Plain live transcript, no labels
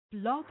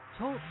Blog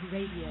Talk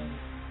Radio.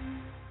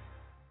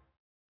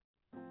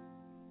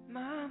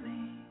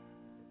 Mommy,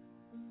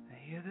 I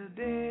hear the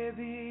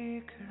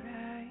baby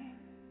crying.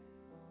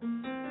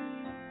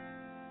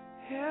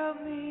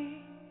 Help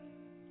me,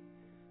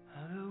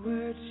 all the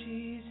words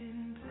she's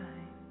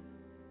implying.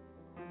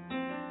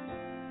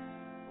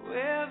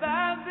 Where have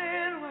I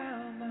been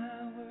while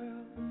my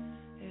world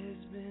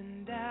has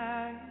been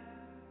dying?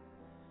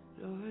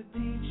 Lord,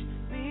 teach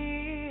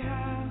me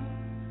how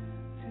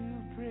to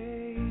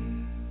pray.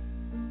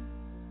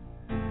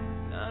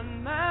 Not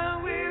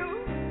my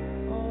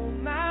will, all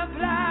my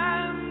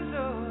plans,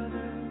 or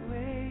the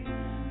way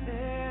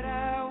that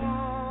I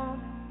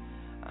want.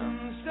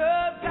 I'm so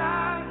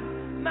tired,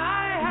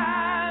 my heart.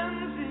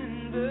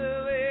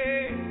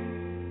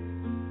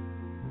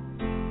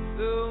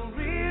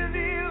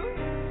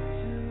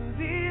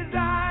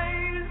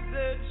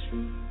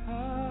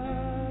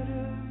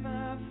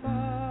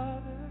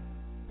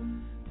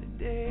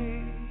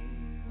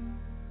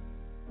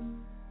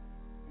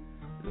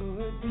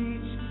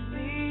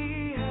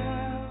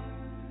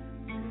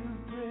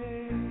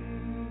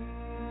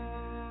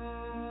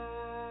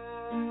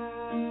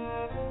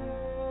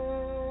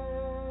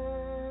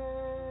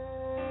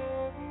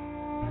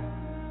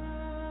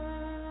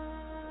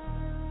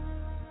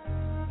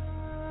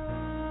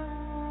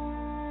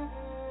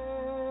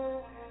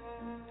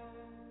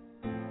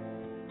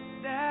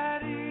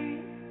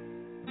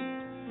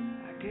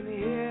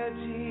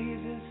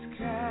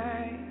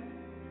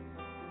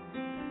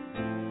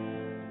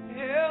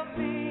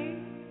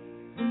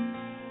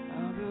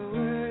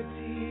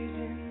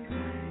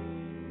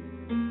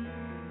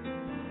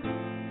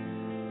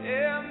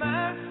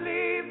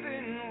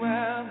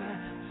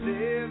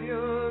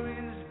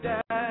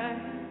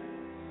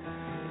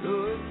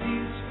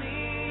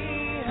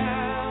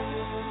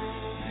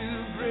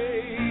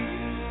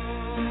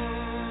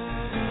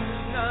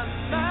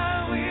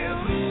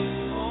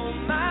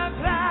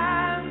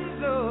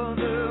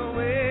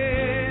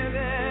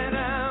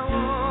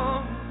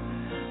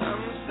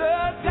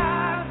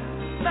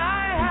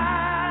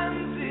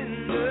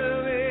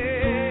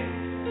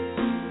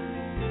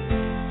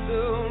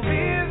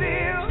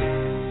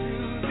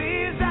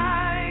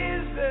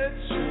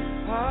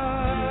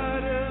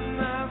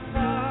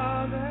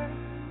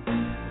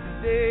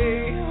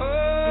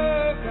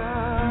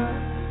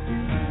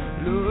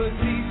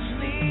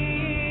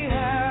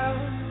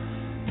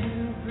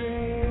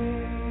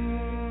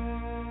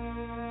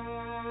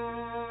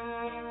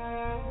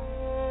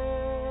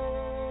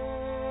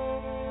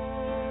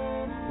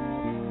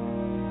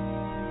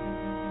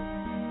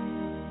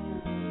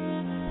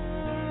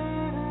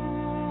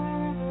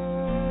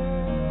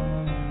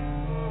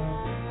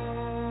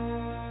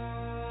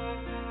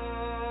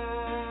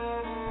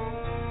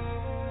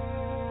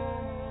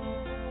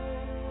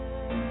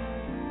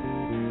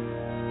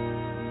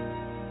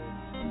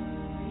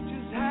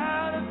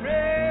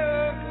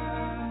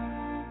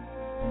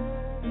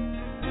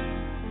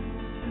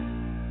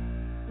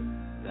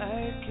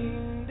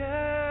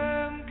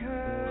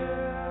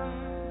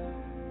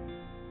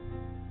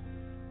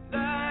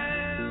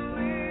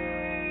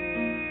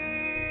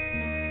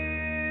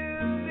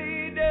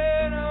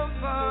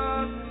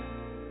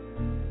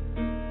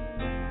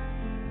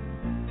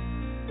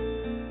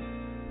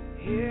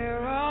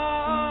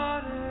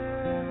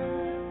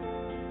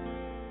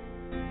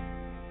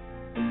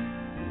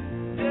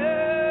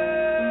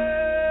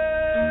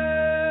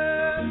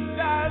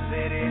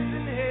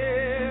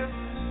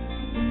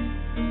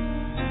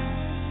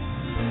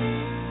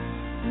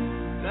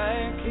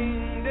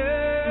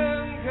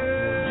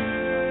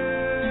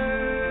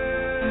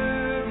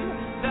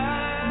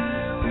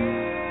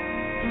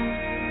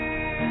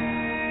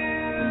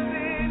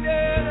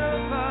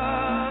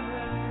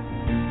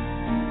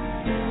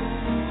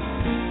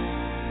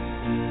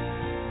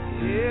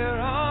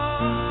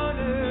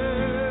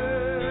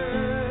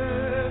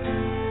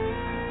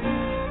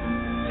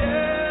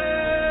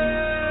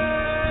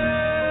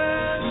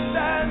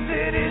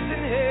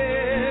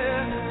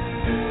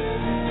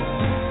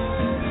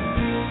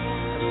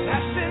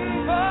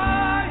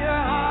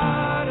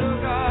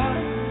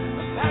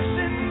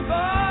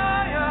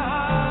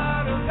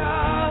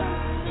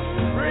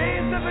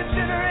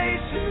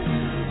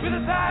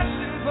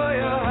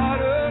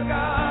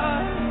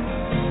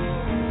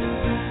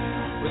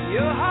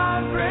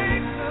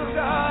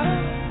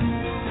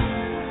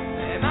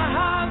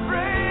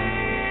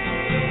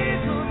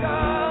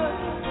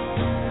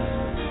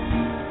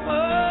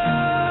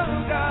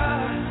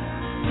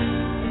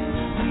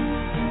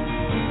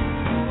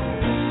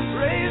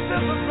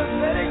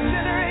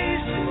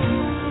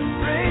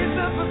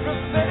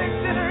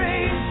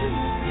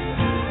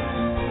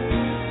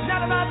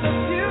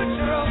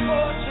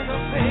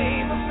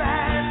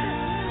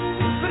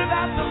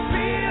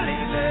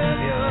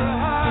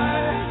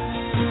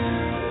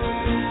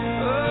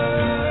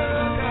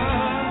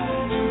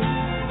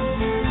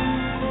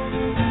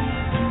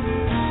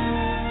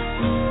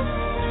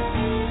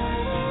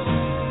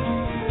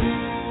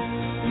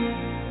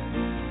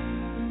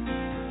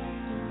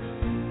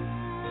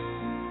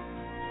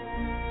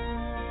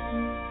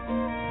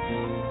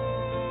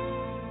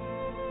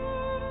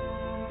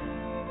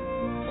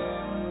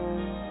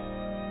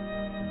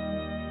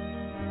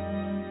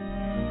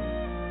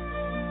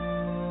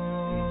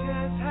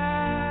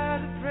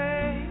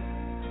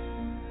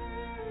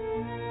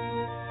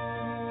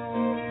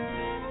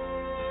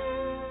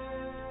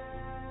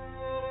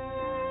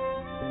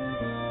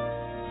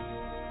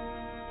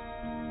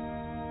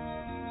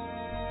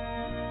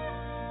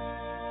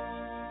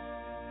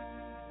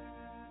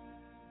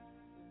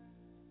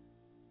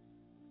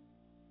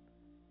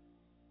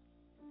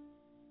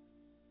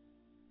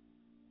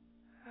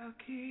 I'll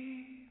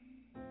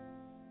keep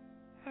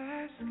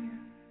asking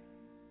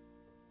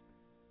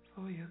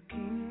for your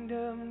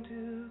kingdom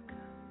to come.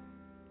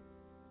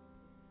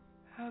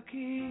 I'll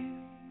keep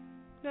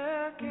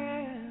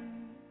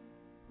looking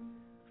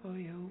for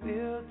your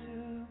will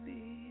to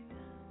be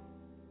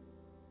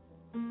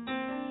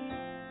done.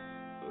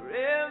 For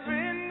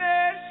every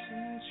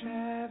nation,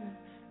 tribe,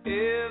 and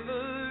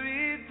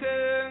every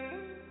tongue,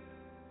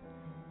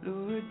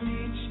 Lord,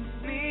 teach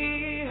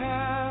me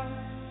how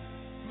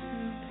to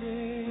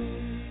pray.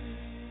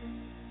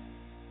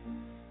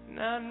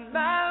 Not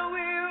my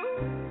will,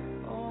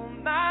 all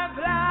my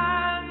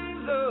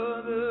plans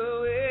are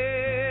the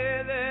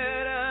way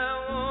that I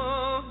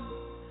want.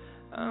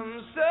 I'm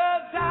so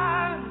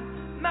tired,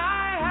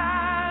 my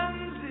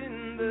hands in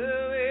the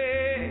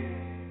way.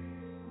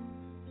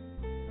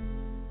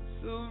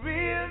 So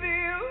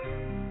reveal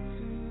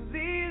to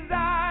these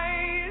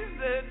eyes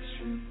the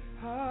true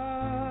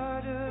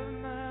heart of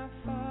my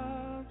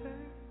Father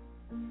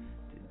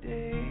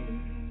today.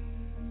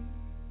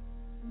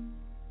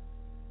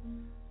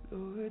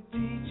 Lord,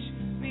 teach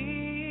me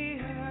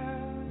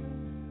how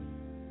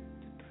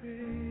to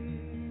pray.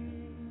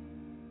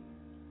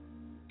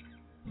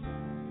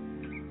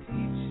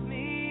 Teach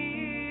me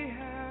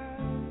how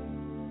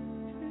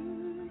to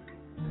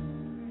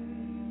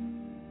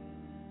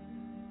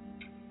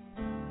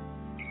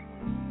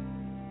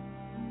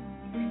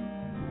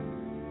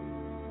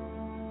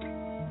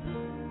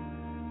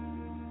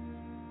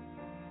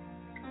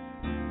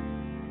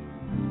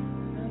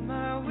not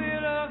my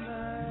will or my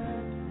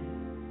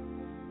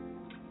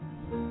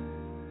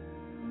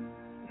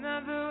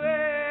not the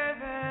way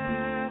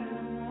that I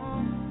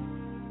want.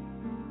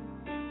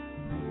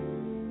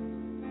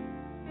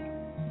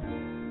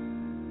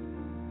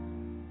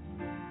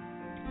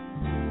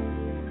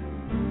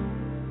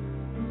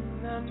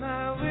 Not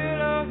my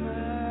will or my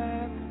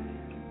plan.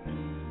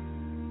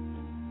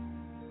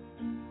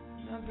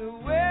 Not the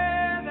way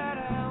that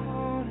I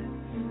want it.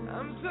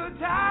 I'm so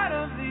tired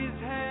of these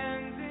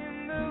hands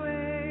in the way.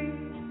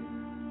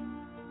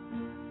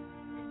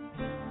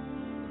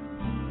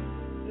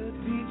 So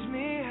teach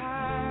me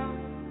how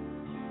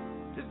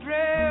to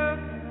pray, oh God.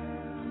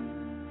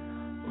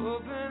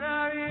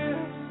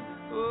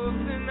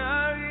 Open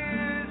our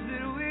ears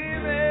that we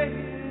may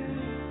hear.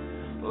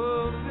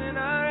 Open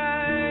our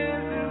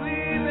eyes that we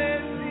may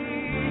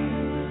see.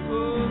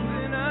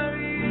 Open our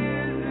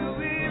ears that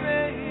we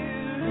may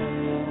hear.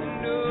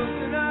 And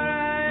open our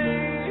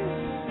eyes.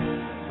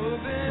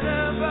 Open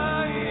up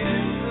our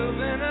ears.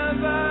 Open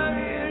up our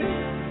ears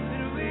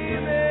that we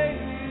may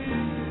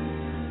hear.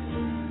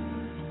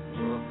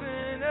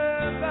 Open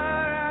up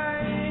our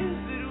eyes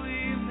that we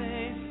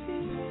may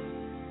see.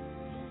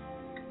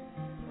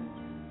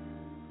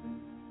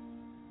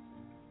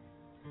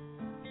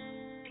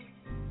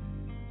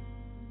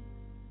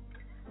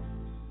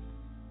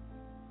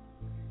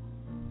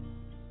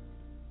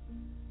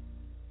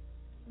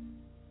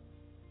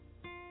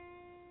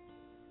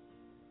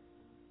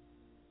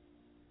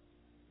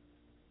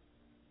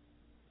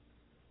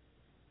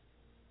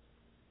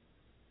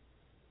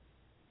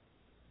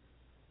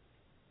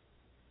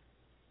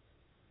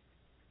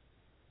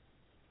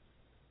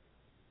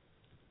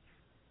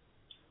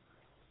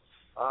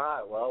 All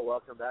right, well,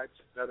 welcome back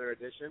to another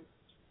edition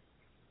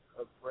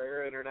of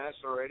Prayer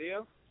International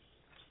Radio.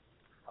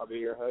 I'll be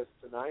your host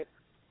tonight.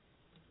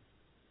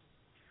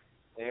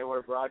 And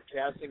we're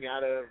broadcasting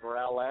out of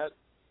Rowlett,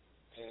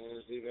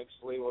 and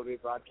eventually we'll be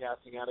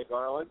broadcasting out of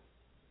Garland.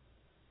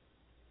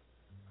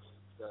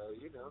 So,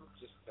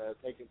 just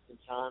taking some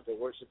time to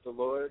worship the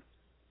Lord.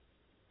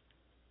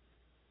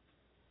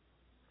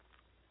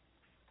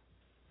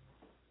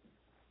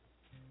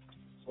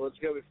 So let's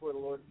go before the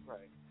Lord and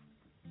pray.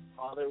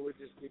 Father, we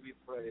just give you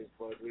praise,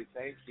 Lord. We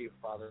thank you,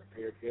 Father, for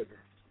your goodness.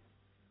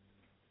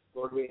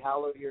 Lord, we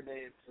hallow your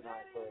name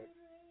tonight, Lord.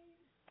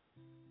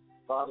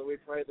 Father, we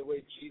pray the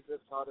way Jesus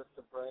taught us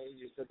to pray.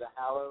 You said to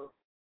hallow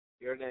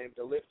your name,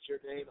 to lift your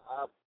name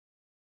up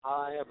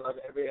high above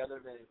every other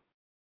name.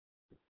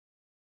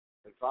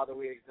 And Father,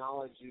 we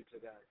acknowledge you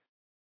today.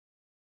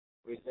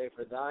 We say,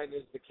 for thine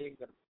is the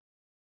kingdom,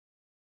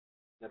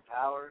 the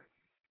power,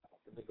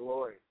 and the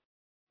glory,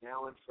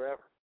 now and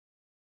forever.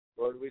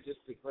 Lord, we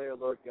just declare,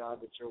 Lord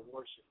God, that your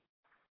worship,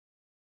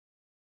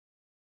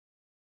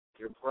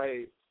 your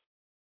praise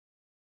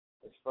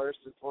is first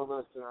and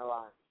foremost in our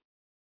lives.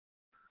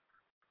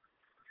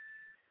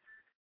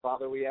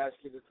 Father, we ask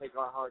you to take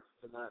our hearts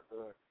tonight,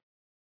 Lord.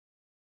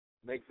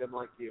 Make them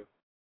like you.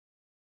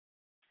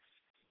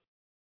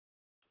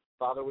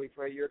 Father, we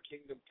pray your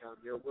kingdom come,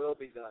 your will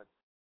be done.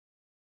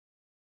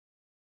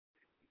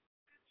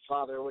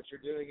 Father, what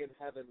you're doing in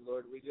heaven,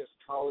 Lord, we just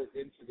call it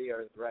into the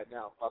earth right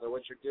now. Father,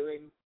 what you're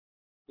doing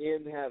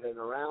in heaven,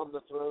 around the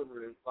throne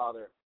room,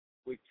 Father,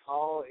 we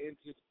call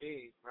into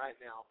being right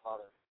now,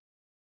 Father.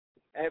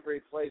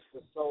 Every place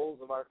the soles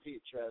of our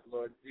feet tread,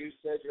 Lord, you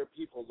said your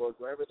people, Lord,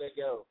 wherever they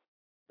go,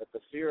 that the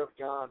fear of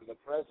God and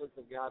the presence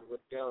of God would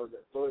go,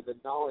 that, Lord, the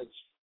knowledge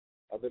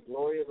of the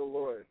glory of the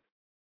Lord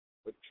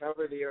would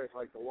cover the earth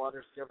like the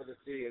waters cover the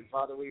sea. And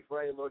Father, we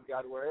pray, Lord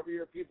God, wherever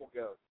your people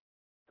go,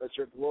 let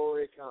your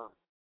glory come.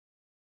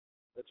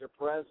 Let your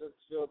presence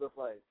fill the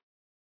place.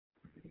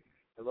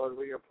 And Lord,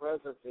 where your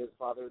presence is,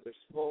 Father, there's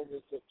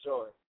fullness of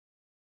joy.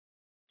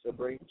 So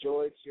bring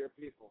joy to your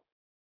people.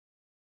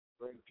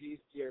 Bring peace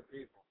to your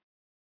people.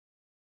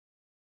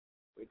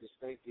 We just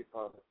thank you,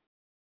 Father.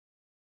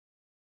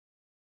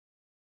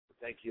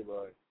 Thank you,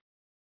 Lord.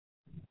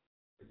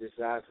 We just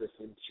ask this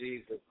in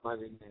Jesus'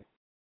 mighty name.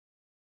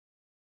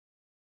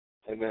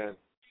 Amen.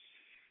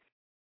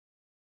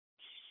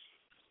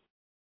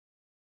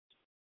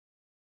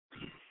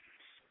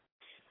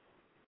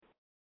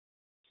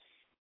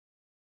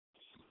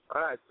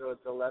 All right, so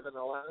it's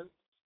 11:11.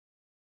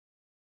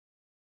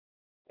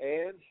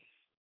 And,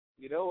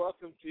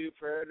 welcome to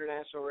Prayer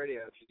International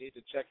Radio. If you need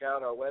to check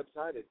out our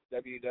website, it's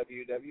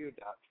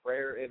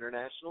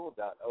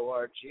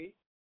www.prayerinternational.org.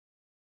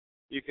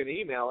 You can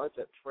email us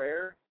at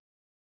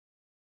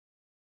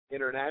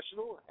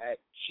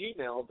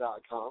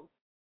prayerinternational@gmail.com.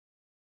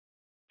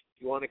 If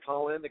you want to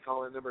call in, the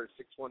call-in number is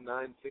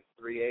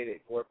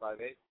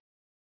 619-638-8458.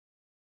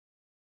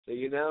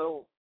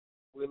 So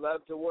we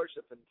love to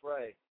worship and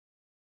pray.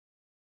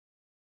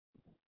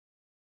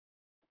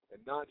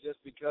 And not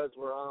just because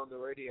we're on the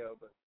radio,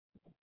 but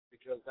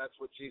because that's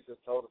what Jesus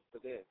told us to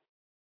do.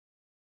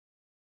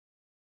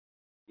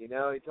 He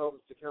told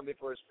us to come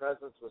before his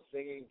presence with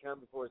singing, come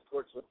before his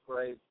courts with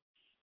praise.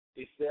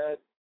 He said,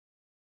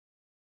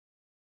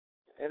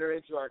 enter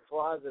into our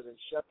closet and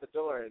shut the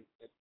door and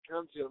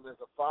come to him as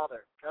a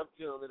father. Come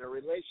to him in a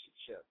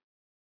relationship.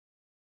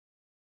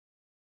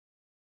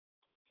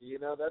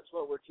 That's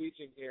what we're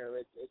teaching here.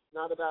 It's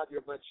not about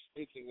your much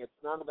speaking.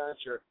 It's not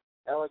about your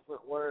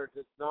eloquent words.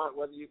 It's not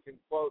whether you can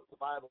quote the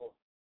Bible.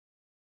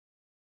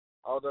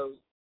 Although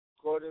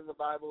quoting the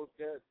Bible is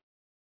good.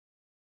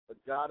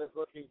 But God is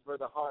looking for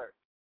the heart.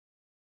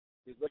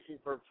 He's looking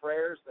for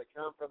prayers that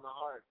come from the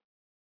heart.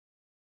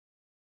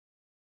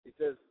 He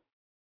says,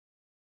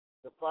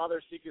 the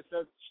Father seeketh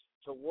such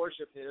to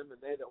worship him,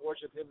 and they that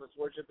worship him must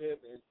worship him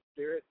in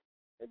spirit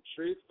and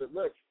truth. But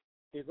look,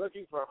 he's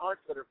looking for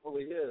hearts that are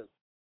fully his.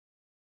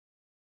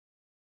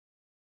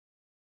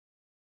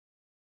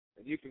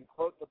 And you can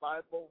quote the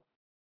Bible,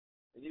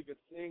 and you can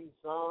sing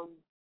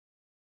songs,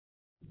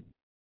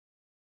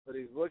 but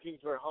he's looking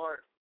for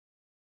heart.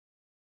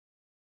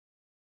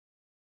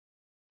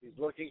 He's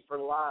looking for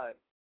lives.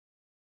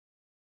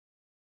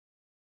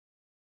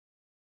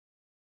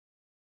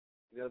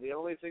 The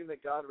only thing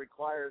that God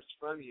requires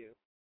from you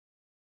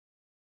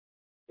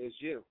is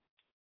you.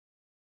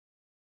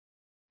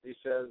 He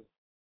says,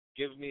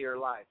 give me your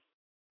life.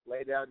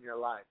 Lay down your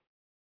life.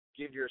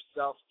 Give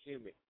yourself to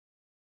me.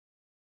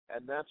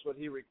 And that's what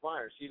he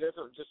requires. He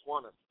doesn't just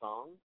want a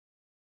song.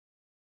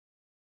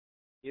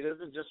 He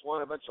doesn't just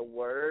want a bunch of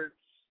words,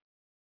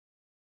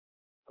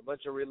 a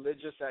bunch of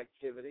religious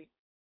activity,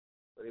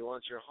 but he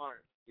wants your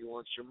heart. He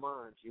wants your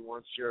mind. He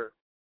wants your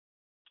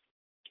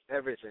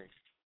everything.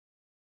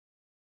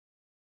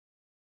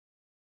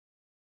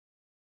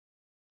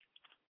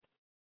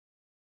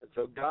 And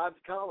so God's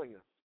calling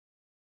us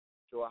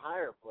to a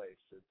higher place,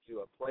 to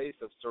a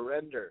place of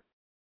surrender,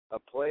 a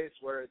place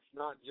where it's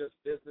not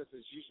just business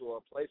as usual,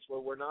 a place where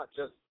we're not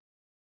just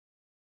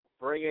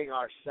bringing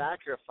our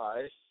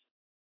sacrifice,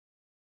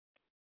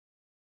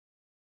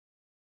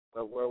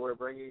 but where we're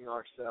bringing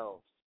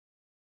ourselves.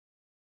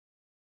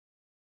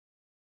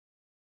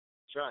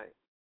 That's right.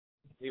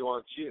 He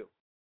wants you.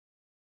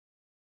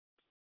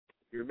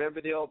 You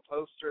remember the old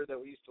poster that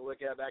we used to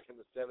look at back in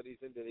the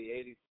 70s into the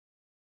 80s?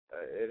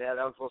 It had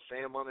Uncle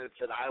Sam on it. It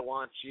said, I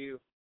want you.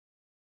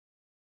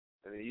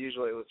 And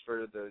usually it was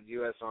for the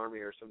U.S. Army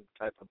or some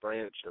type of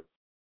branch of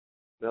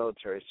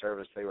military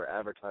service they were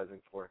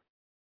advertising for.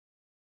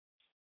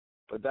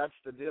 But that's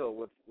the deal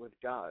with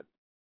God.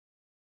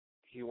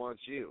 He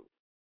wants you.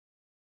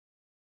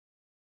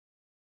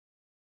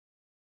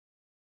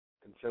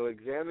 And so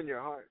examine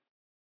your heart.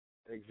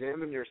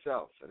 Examine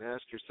yourself and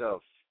ask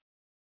yourself,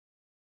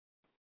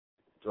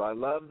 do I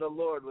love the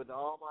Lord with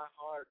all my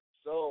heart,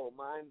 soul,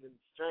 mind, and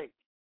strength?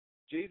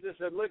 Jesus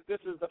said, look,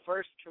 this is the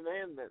first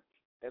commandment.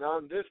 And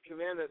on this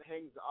commandment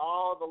hangs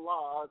all the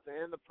laws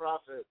and the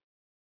prophets.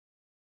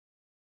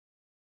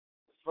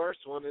 The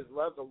first one is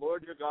love the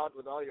Lord your God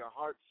with all your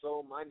heart,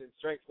 soul, mind, and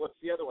strength. What's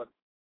the other one?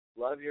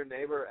 Love your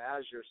neighbor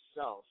as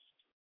yourself.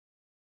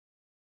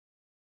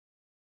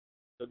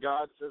 So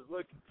God says,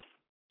 look,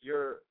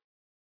 your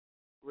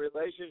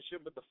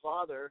relationship with the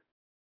Father,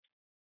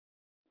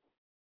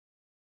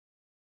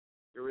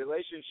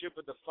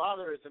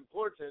 is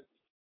important,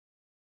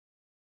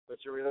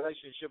 but your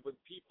relationship with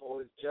people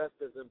is just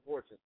as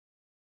important.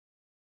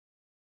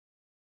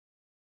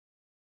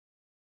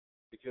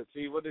 Because,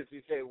 see, what does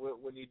he say?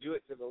 When you do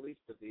it to the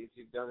least of these,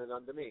 you've done it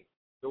unto me.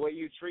 The way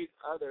you treat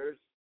others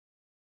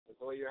is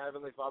the way your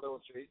Heavenly Father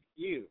will treat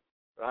you,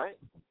 right?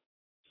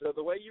 So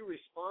the way you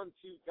respond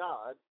to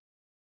God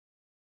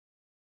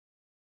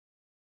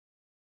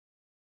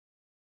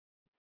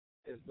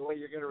is the way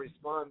you're going to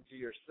respond to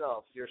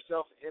yourself, your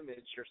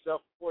self-image, your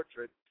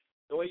self-portrait,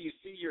 the way you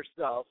see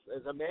yourself. yourself,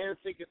 as a man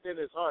thinketh in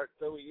his heart,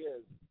 so he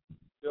is.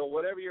 So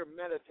whatever you're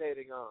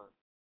meditating on,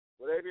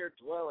 whatever you're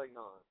dwelling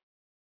on,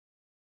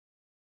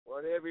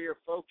 whatever your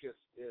focus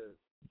is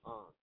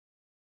on,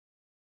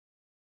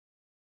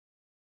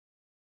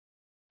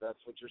 that's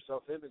what your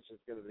self-image is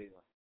going to be like.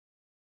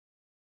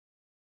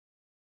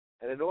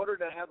 And in order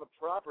to have a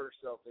proper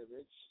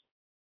self-image,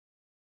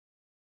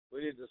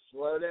 we need to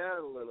slow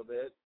down a little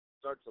bit,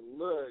 start to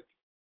look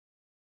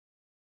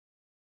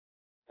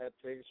at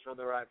things from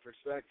the right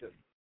perspective.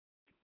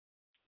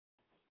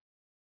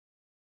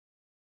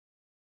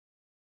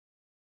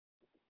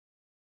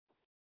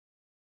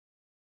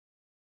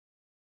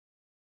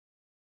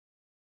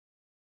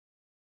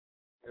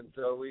 And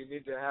so we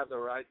need to have the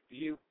right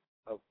view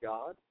of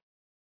God.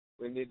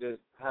 We need to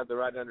have the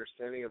right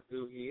understanding of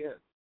who He is.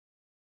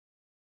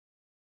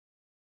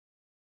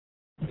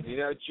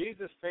 And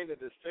Jesus painted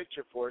this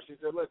picture for us. He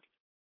said, look,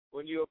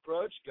 when you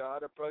approach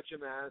God, approach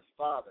Him as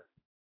Father.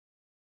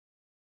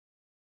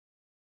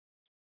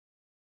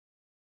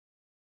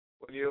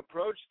 When you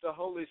approach the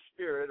Holy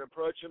Spirit,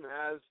 approach Him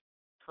as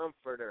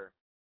Comforter.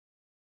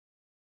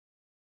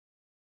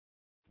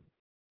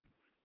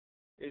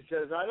 He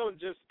says, I don't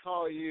just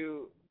call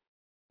you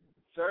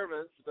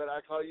servants, but I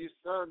call you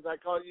sons. I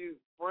call you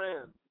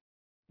friends,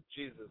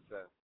 Jesus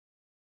said.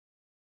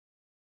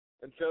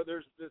 And so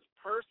there's this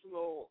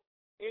personal,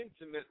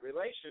 intimate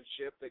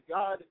relationship that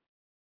God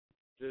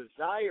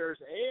desires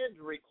and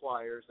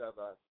requires of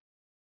us.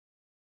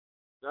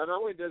 Not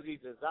only does He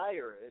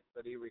desire it,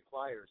 but He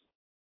requires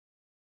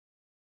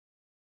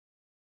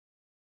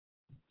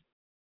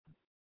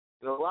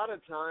it. And a lot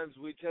of times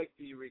we take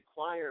the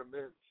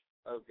requirements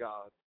of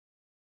God,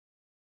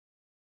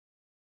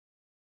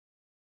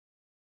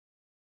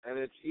 and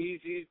it's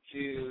easy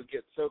to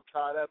get so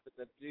caught up in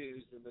the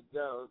do's and the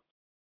don'ts.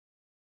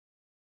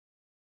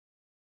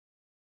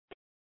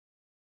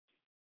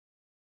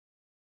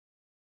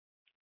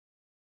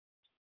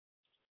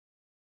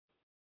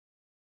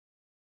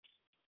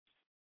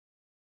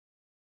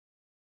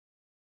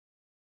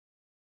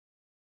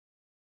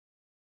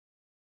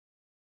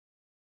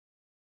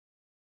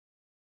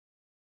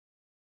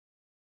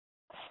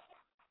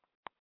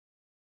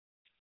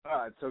 All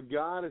right, so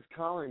God is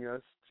calling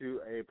us to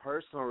a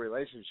personal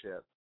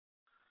relationship.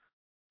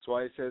 That's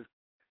why He says,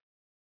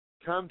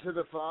 come to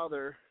the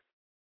Father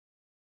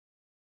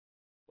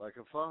like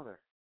a father.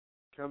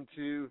 Come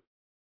to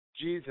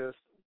Jesus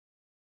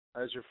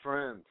as your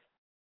friend.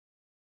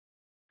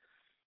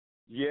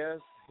 Yes,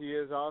 He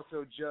is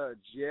also judge.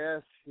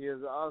 Yes, He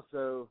is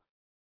also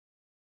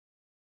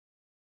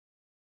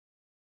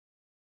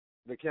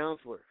the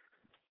counselor.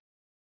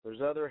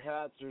 There's other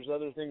hats, there's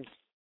other things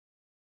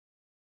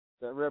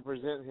that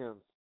represent Him.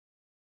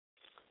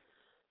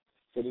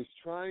 But He's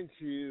trying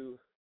to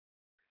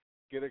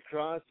get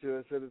across to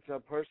us that it's a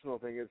personal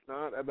thing. It's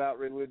not about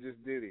religious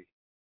duty.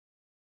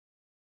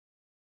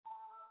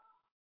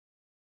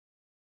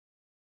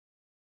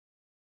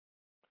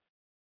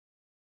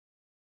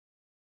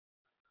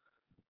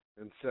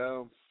 And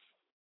so,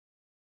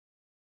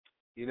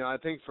 I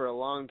think for a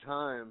long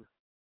time,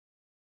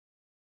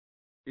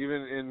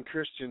 even in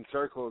Christian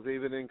circles,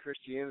 even in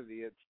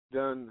Christianity, it's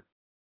done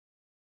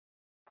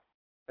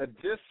a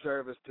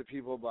disservice to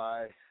people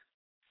by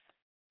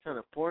kind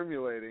of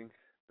formulating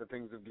the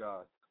things of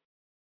God,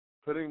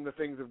 putting the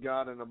things of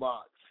God in a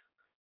box,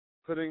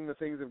 putting the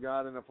things of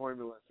God in a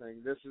formula,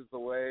 saying this is the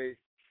way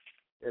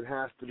it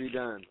has to be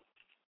done.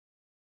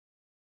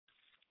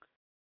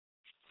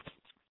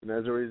 And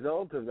as a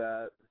result of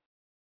that,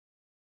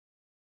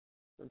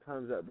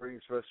 sometimes that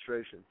brings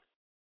frustration.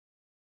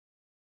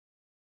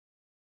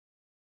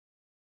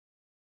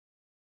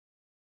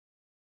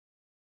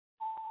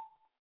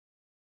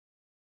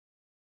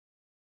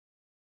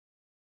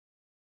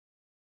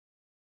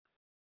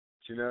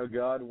 But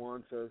God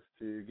wants us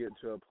to get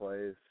to a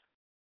place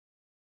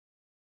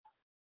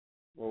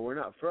where we're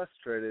not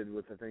frustrated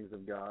with the things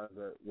of God,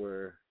 but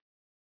we're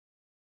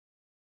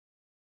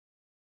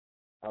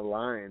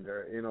aligned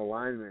or in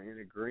alignment, in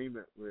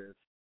agreement with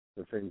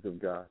the things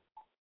of God.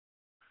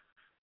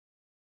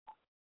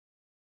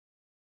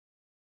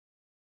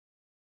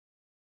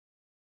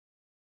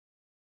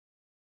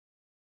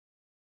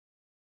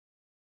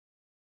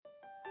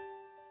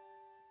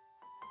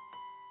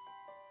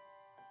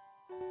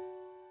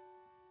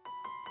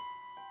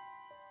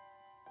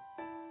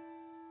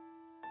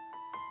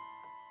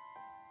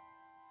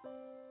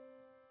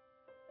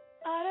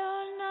 I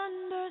don't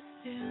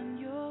understand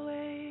your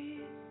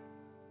ways.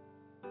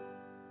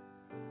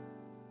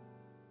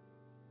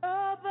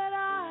 Oh, but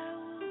I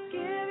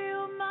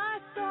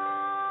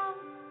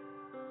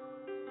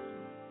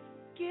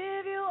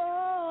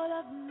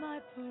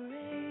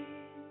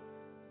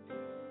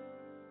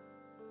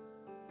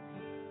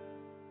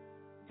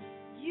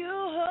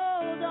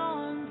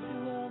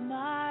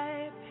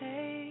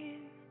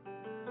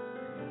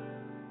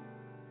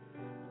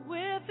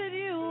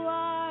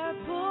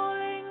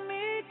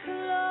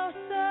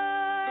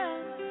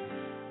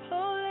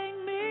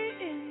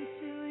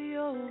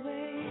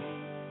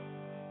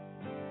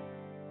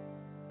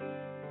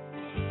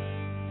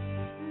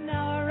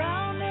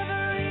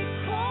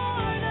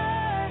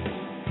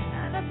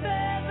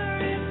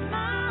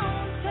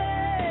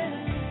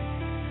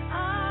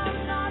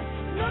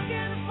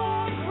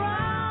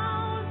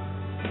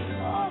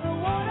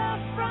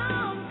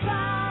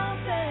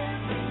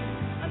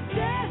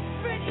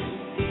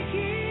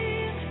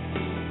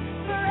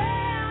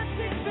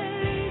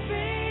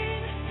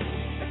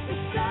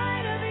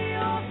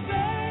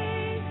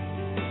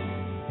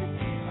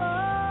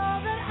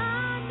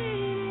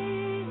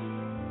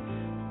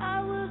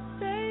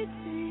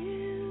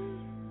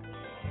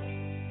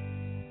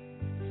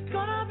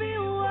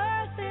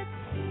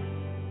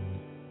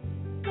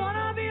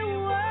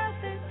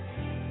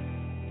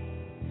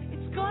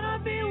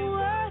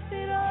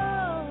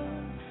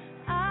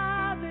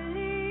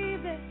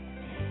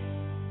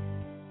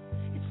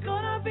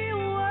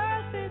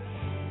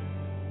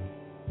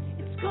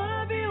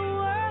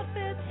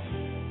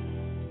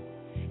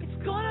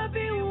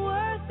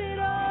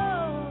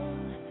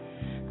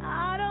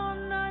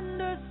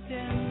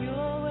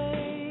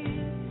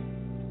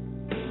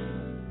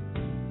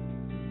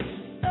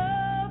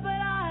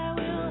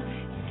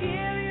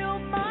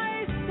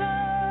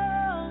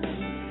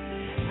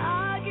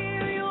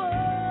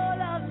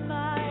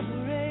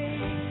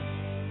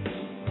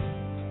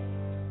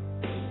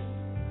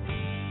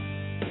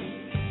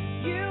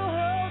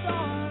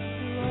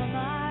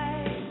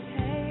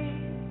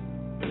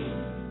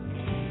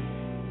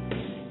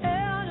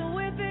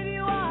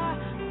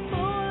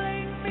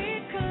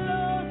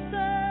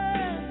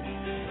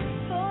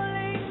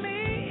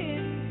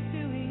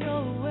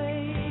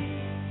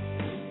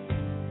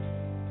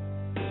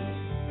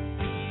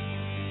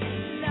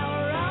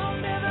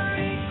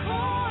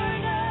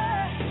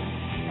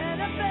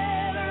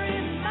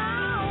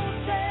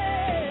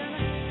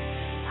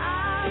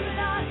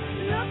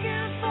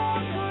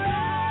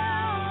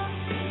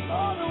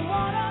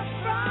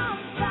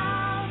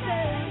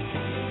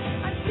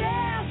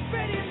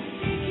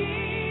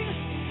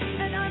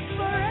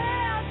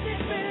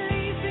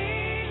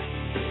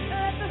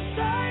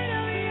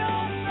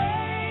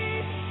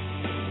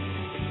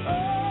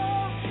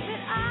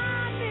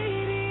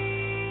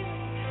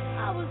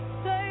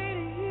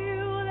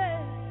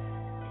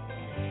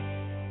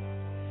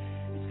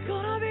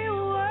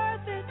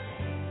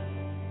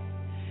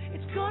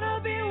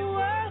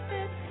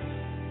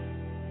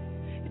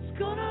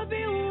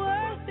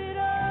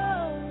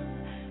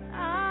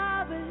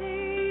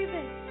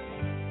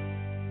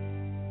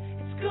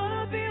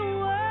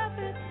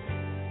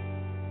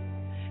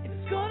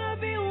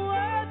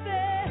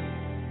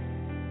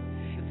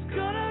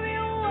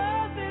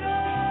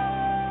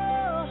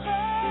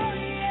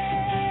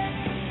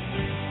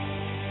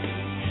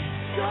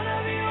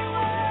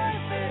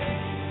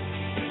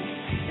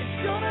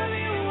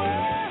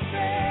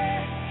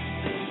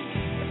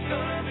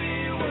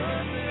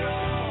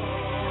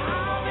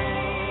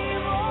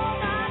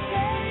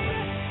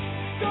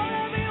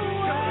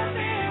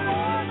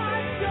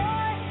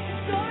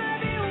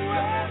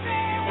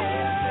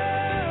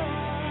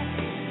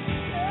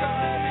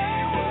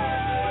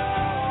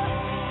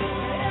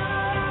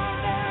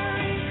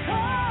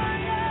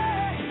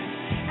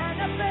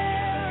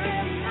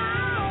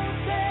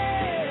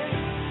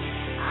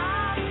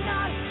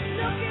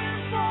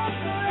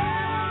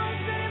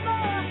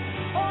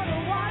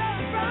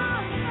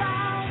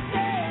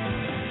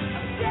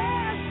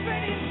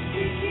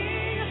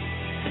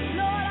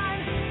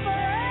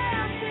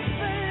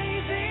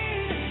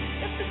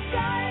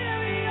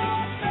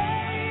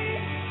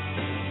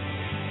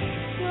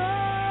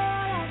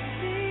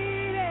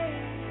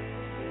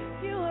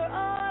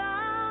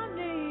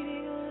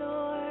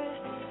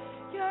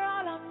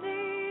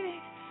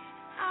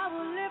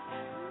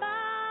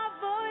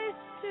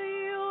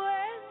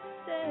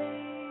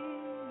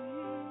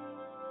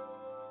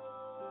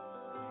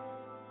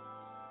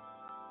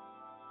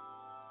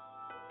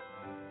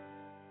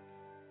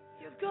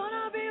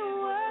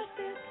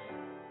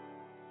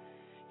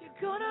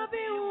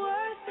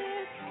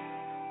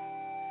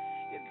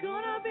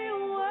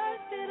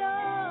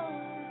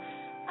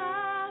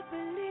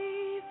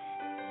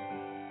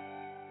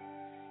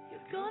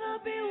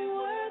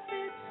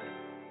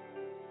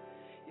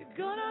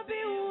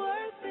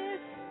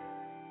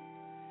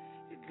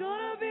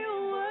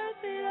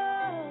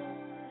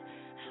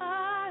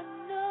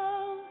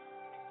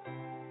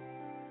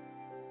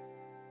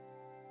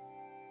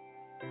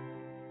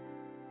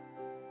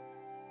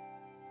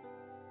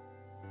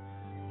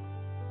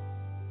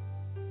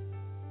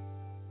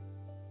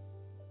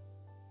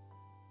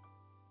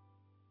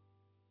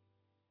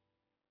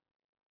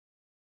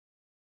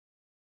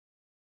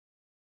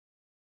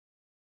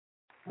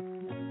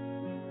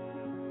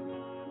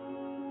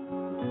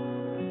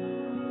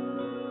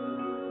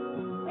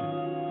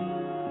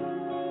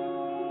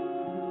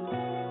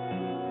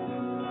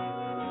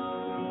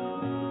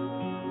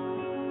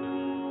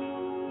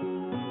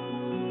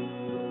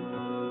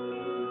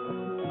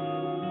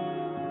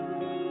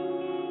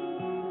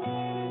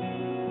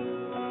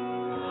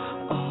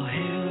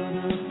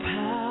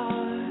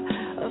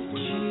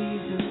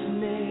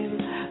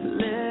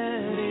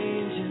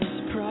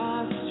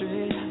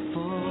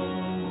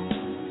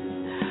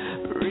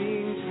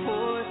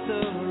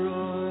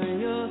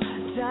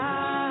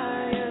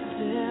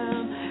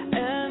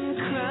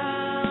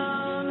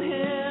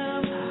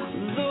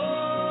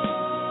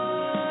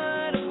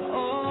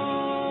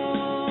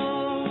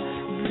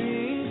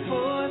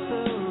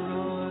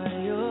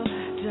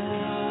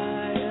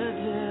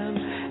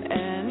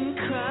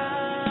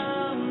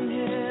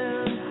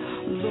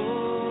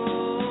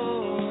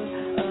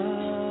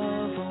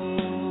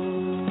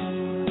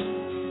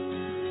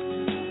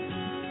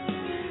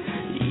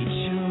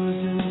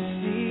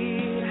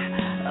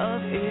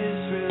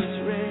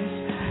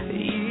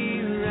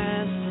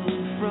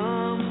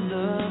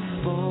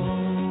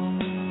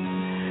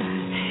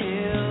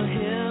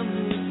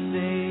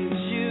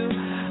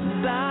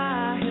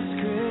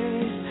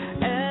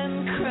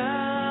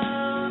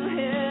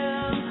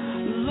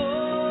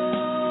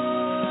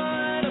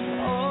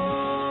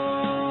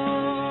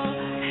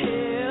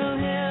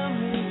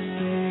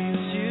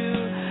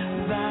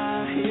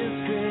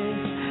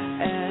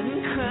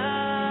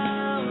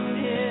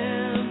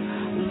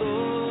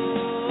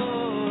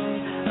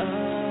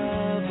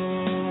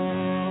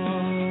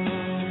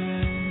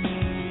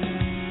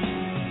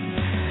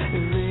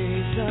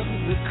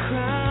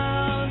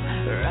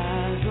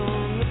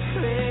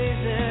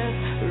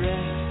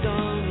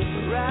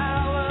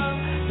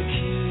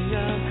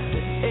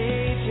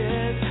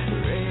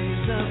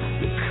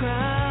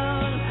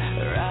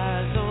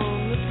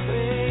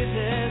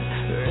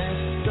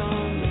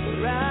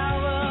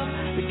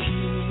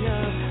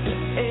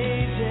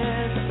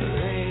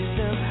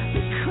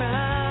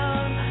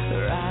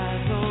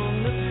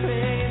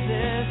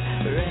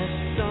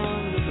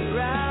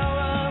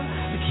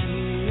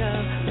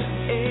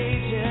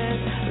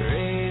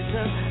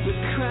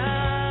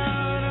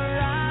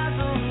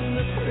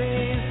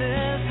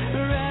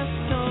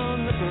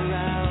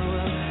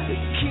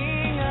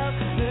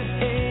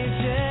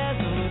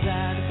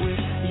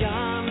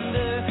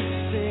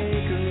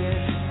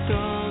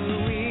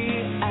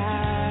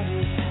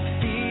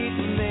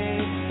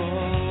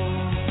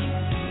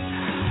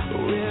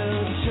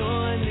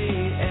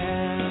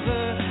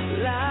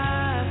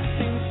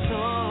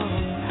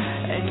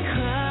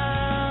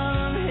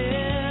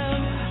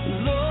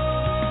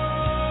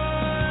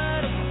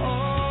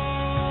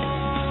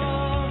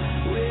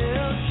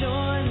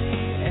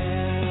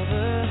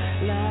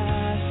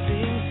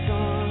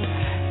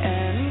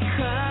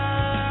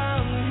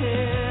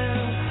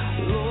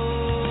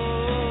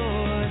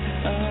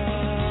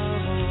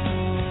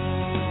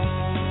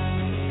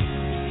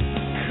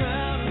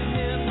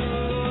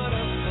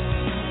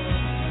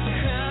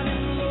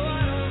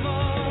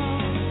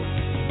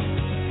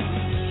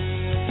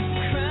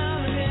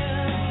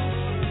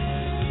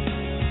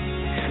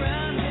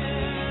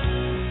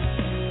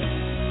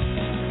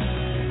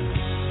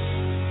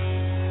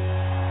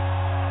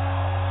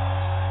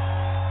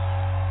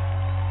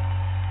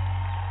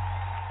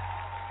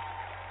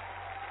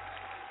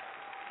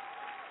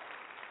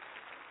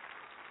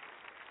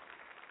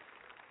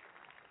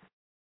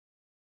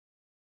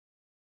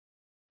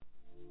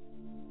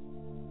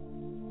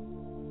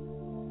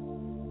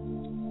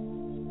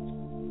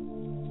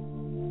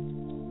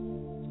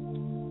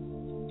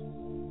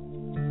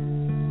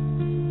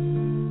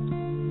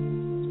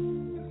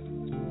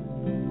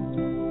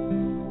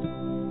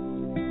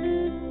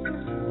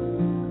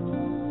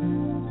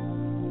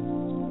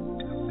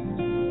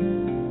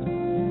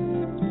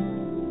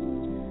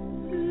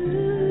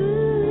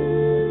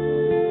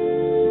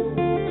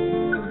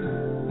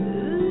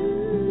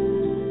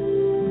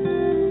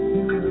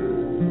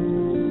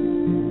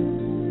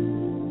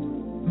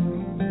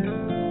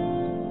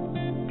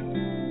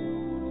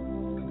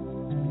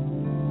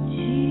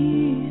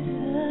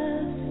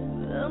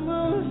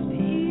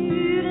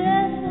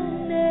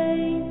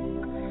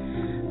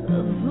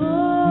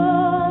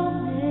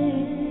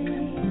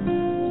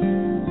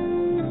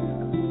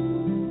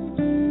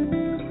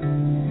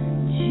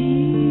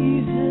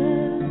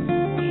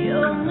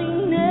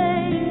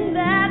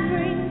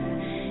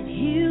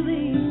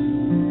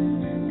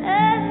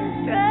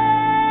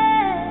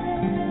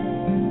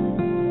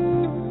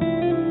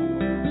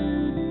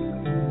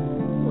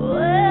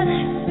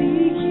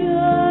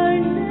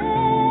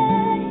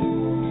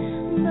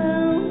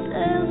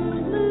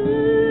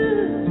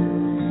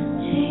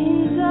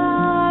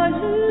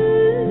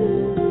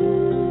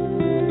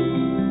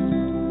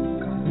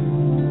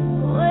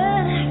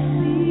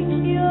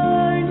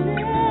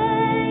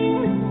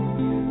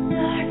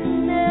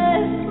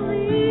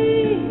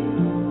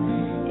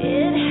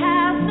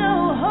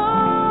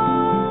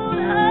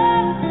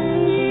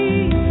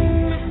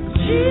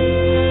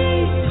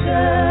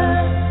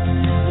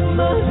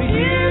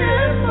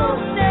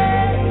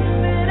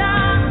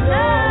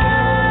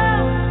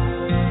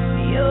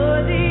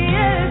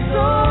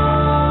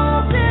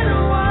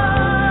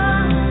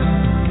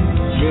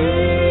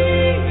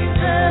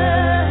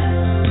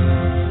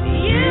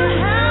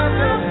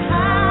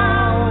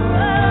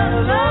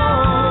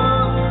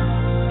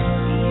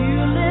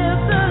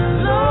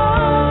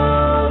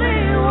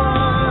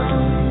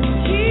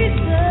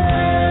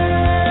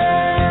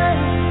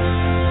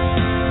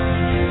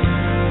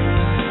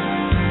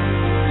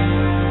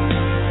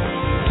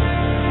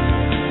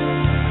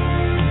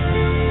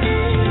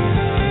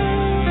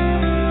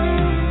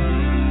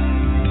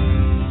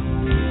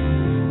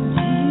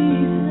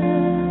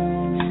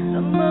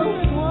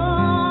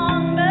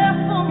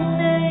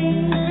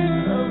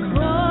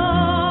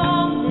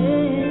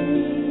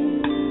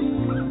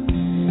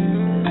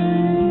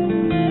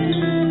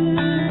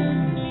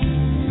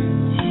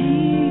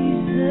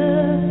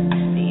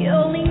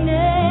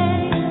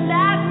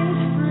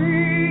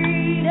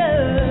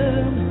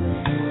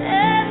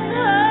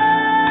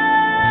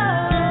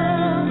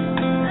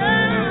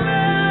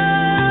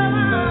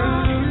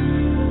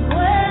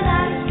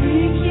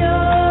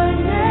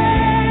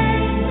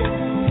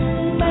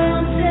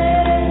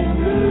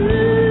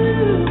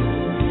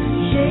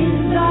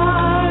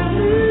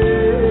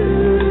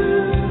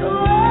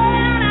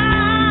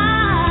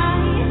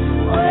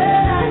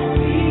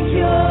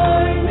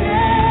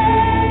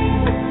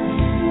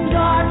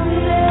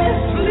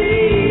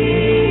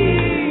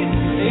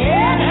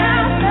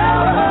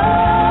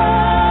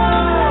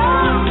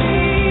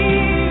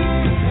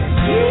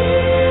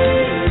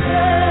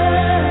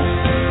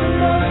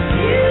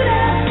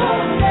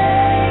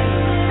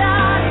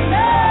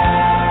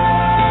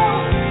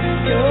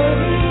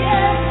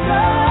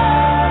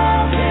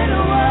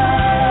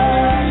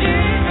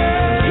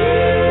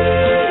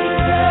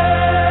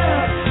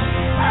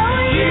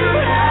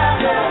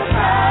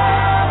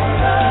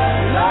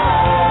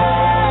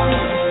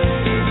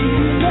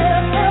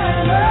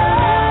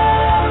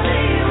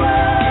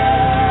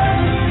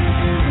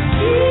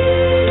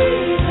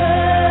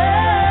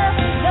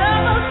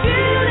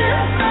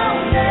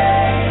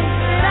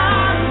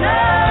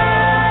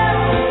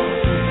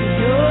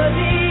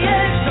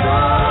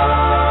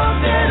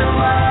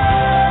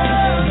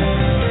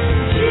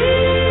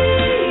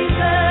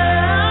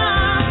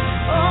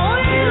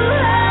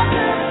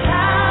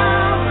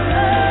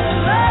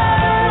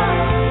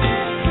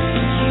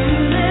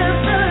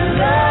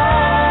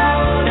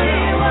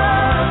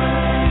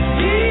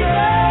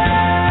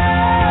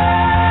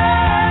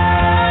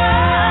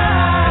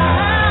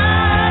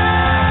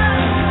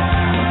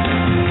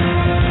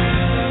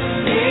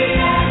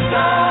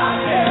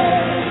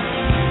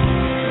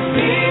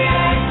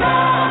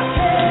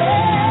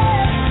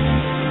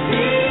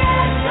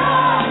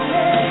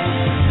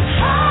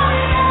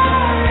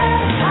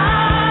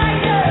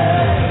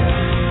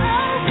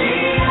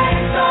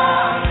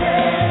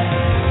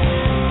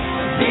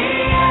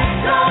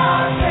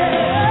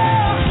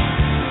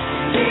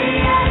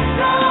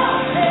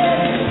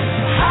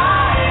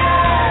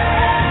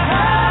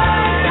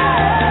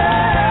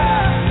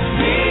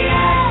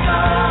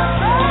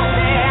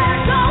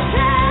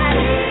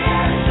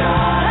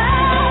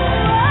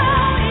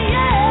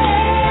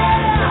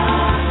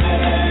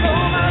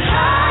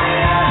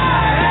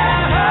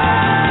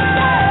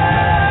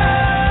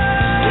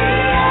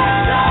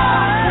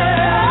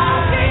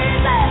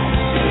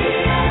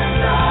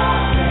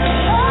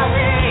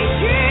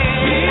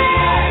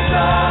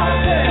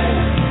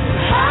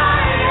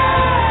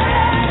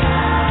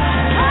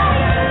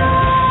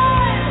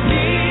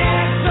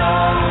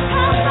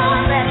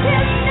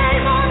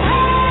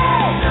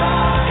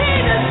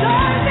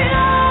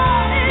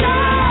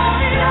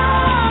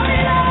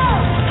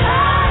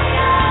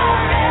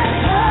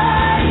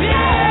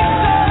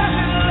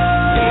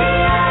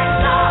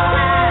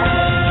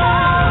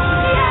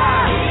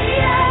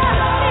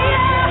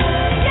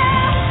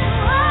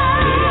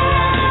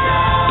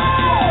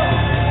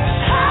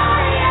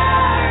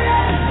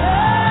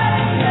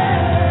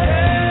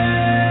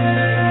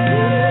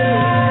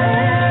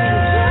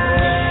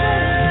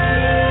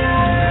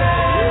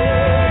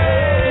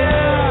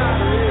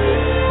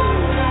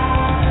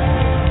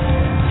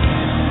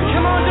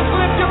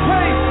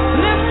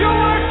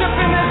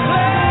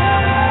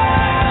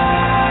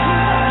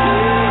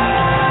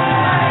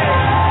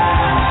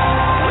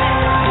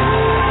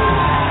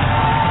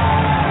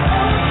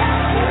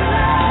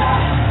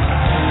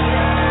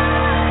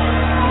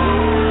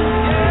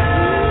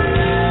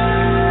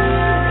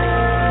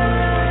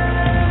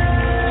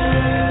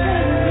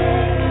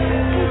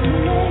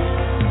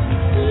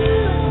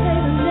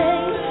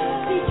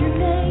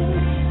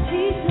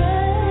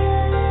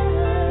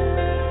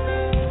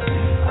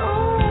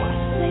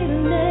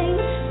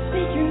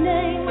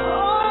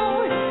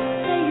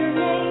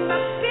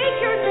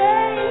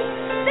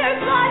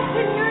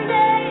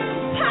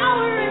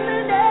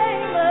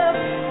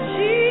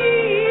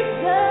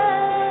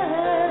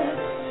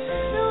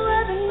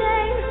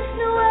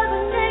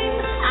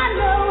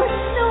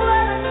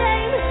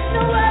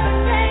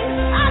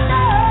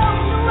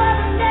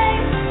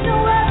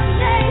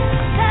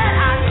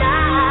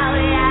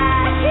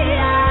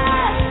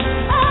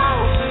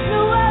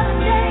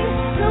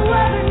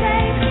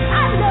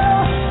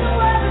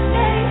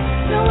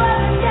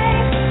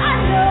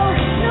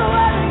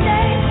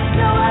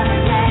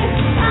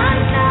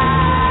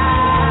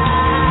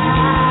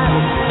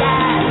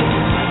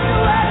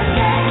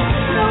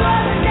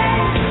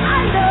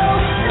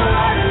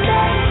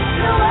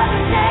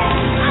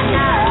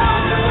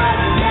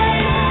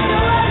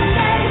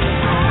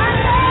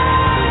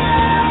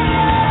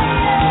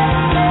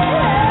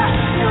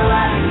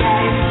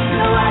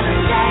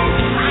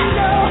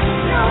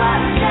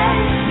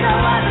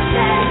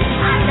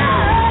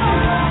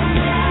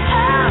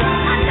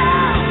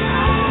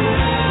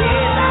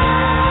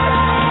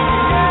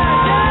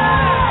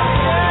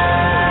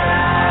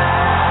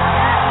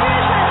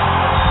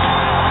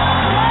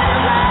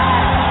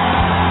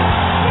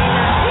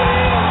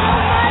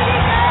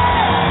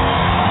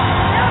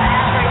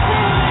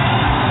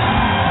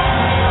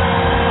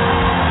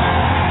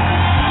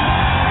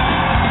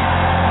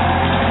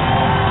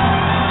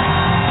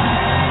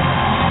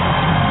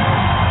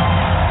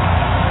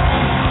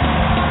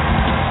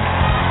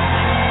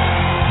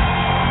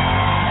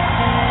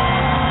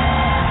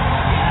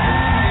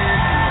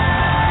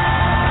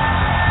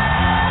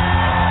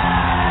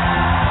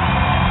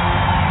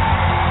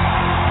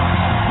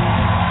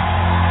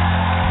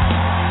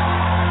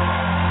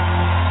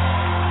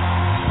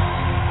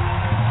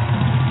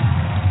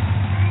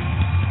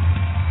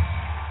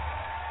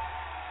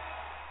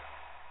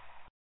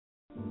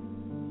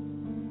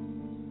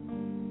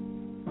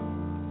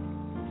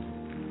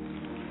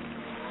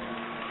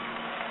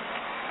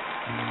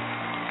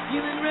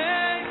Healing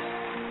rain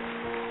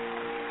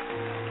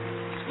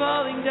is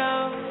falling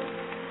down.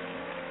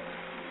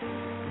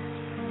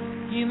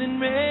 Healing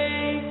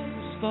rain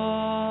is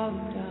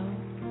falling down.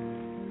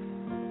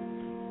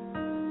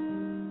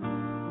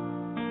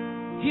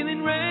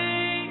 Healing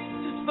rain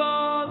is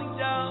falling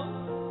down.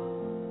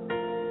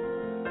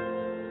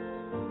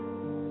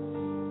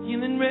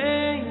 Healing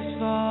rain is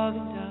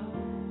falling down.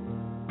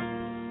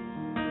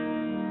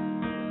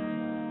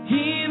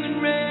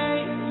 Healing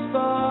rain is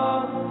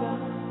falling down.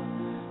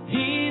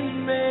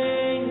 Healing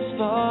rain is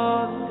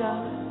falling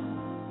down.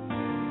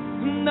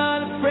 I'm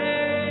not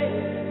afraid.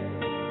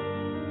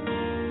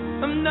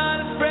 I'm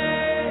not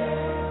afraid.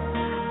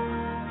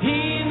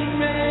 Healing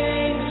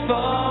rain is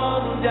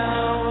falling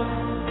down.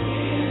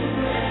 Healing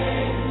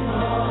rain is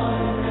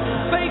falling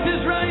down. Faith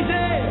is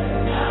rising.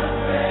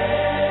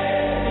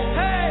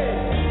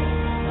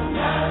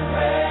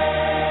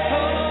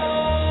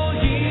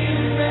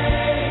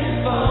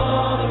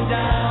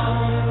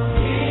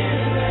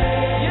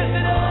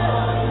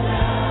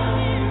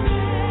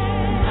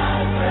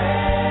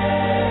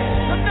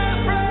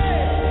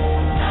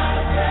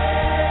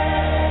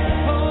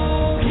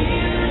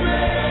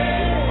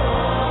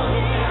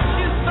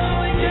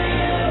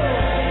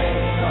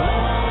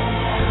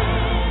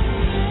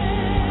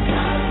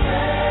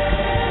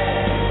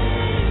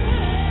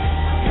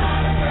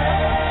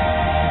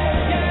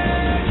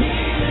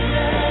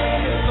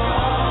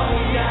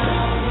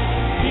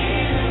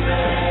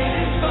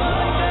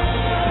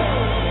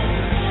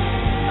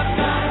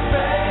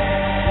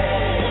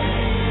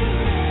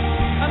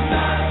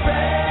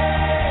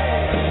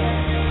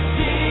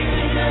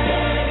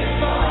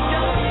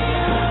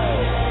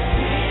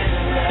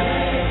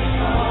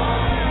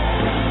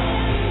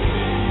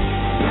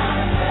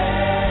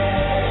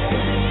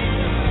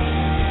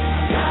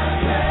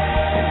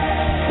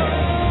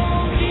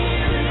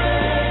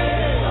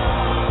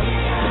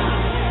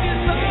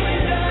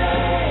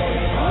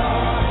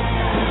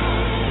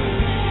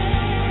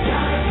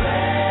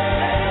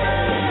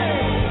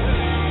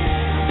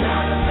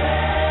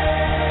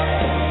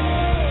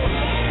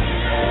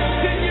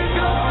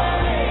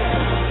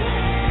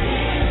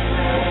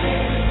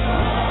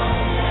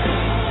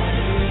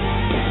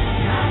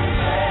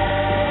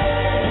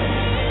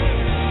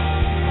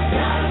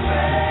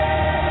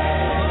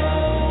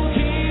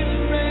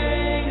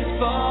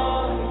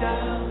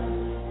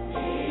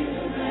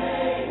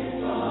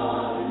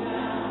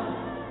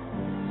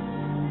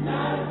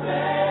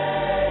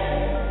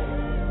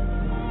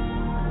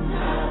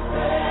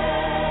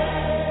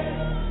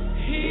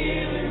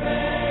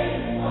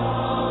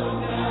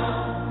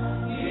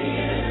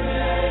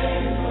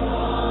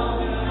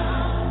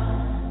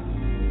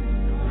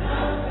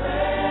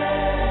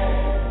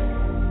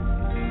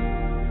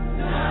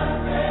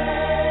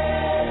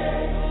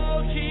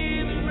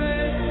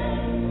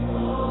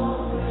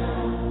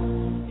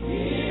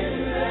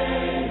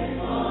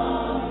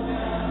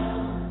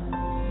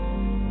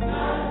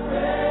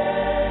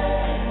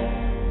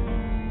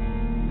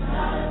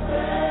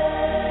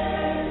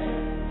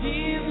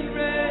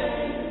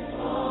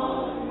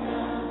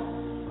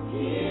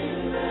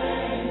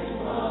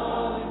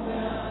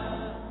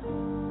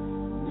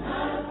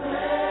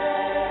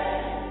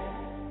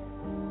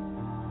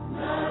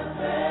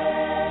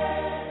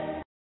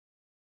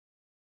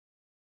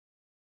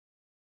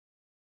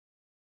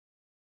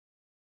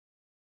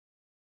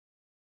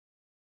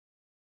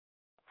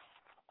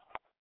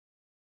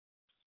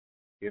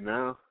 You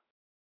know,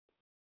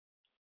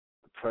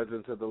 the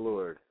presence of the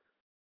Lord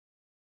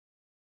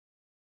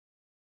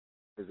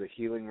is a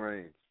healing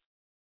rain.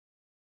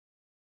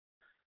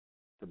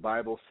 The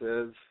Bible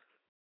says,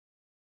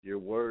 your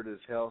word is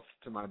health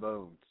to my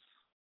bones.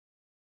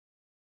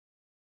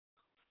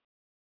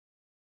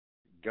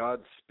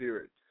 God's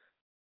Spirit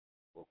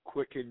will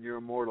quicken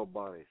your mortal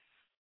body.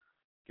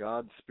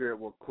 God's Spirit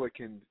will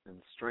quicken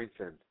and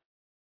strengthen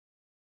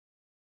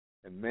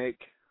and make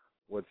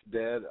what's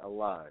dead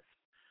alive.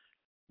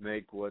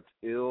 Make what's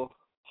ill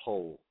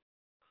whole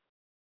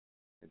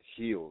and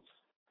healed.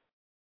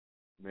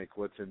 Make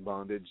what's in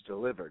bondage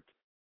delivered.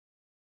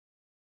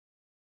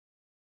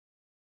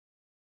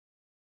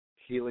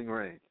 Healing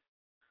rain.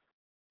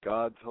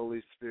 God's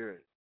Holy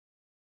Spirit.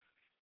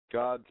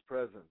 God's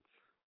presence.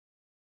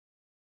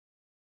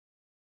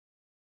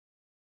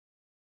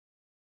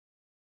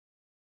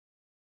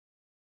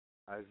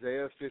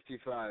 Isaiah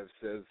 55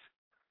 says,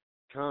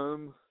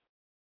 come,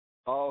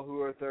 all who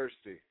are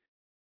thirsty.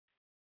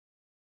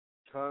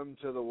 Come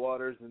to the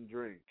waters and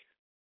drink.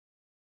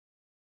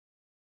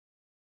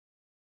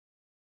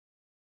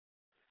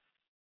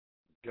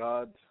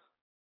 God's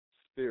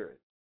Spirit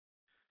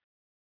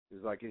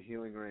is like a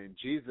healing rain.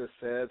 Jesus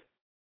said,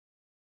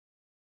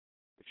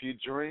 if you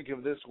drink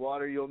of this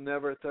water, you'll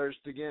never thirst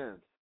again.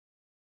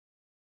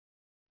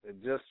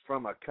 And just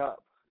from a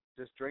cup,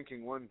 just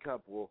drinking one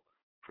cup will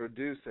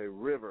produce a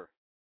river.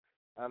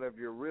 Out of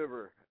your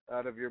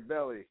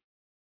belly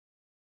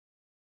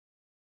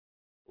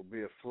will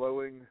be a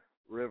flowing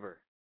river,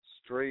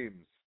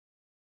 streams,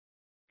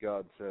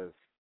 God says,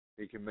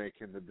 He can make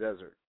in the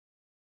desert.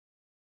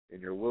 in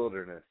your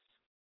wilderness.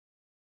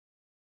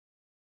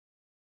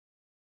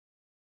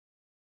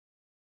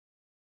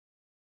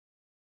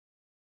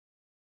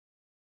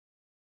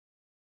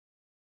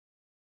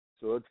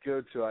 So let's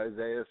go to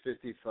Isaiah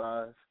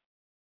 55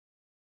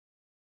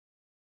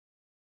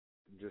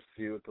 and just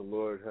see what the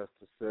Lord has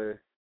to say.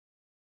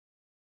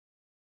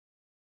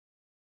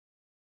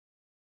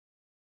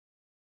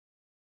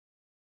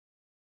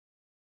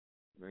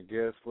 I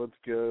guess let's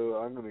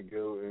go. I'm going to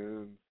go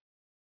in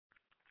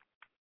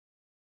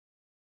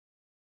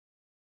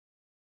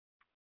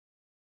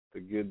the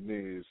Good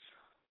News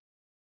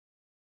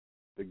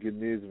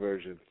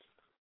version.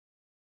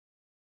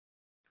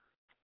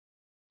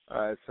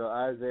 All right, so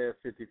Isaiah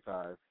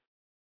 55.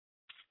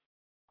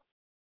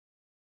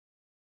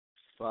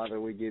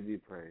 Father, we give you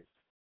praise.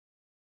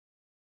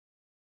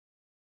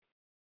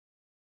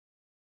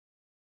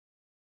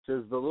 It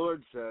says, the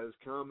Lord says,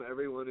 come,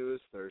 everyone who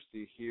is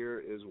thirsty, here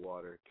is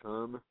water.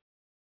 Come,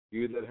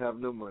 you that have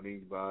no money,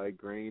 buy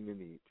grain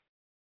and eat.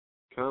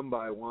 Come,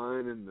 buy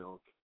wine and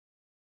milk.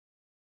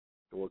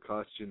 It will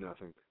cost you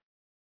nothing.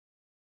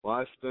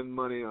 Why spend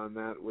money on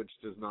that which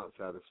does not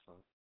satisfy?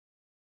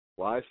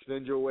 Why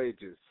spend your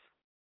wages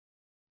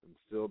and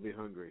still be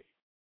hungry?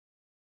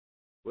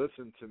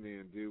 Listen to me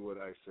and do what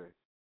I say,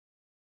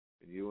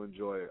 and you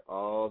enjoy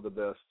all the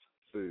best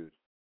food.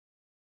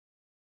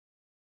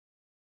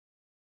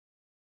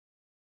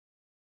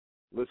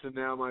 Listen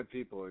now, my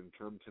people, and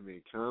come to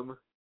me. Come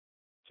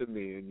to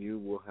me, and you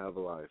will have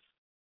life.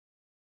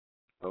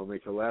 I will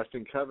make a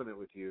lasting covenant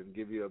with you and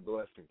give you a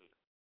blessing.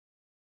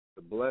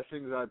 The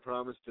blessings I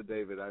promised to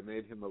David, I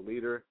made him a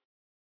leader,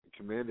 a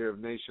commander of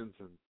nations,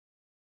 and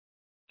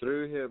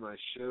through him I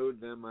showed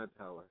them my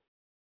power.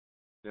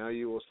 Now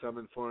you will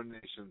summon foreign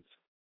nations.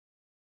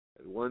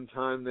 At one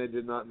time they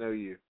did not know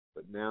you,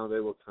 but now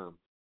they will come,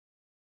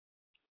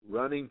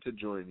 running to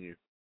join you.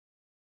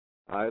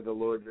 I, the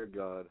Lord your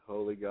God,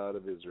 holy God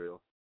of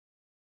Israel.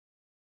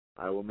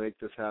 I will make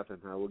this happen.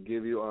 I will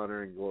give you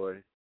honor and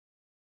glory.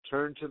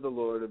 Turn to the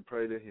Lord and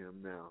pray to him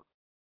now.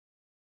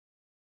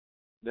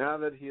 Now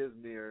that he is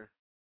near,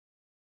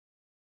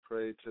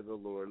 pray to the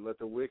Lord. Let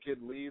the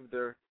wicked leave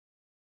their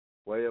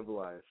way of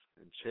life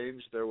and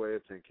change their way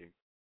of thinking.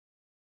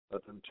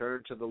 Let them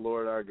turn to the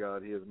Lord our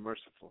God. He is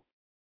merciful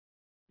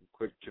and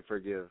quick to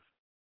forgive.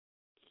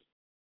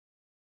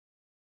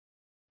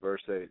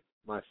 Verse 8,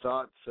 my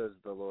thoughts, says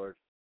the Lord,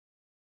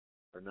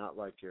 are not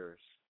like yours,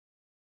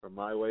 for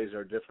my ways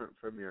are different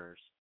from yours.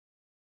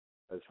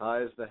 As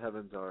high as the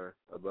heavens are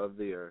above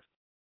the earth,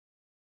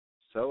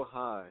 so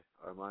high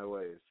are my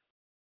ways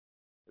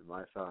and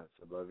my thoughts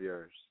above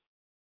yours.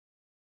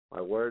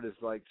 My word is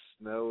like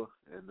snow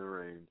in the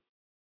rain.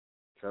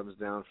 It comes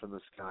down from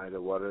the sky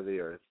to water the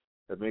earth,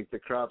 that make the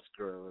crops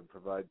grow and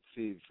provide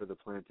seed for the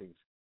plantings,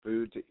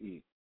 food to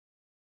eat.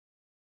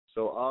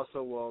 So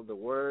also will the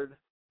word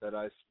that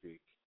I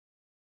speak.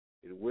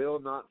 It will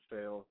not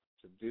fail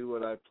to do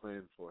what I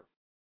plan for.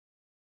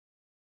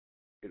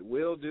 It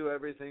will do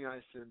everything I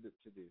send it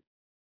to do.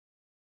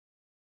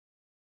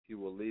 You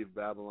will leave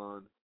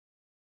Babylon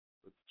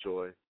with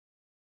joy.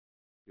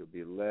 You'll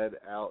be led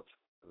out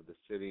of the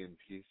city in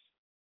peace.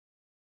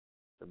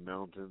 The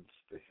mountains,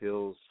 the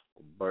hills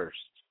will burst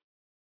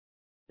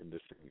into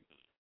singing.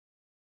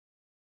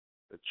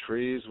 The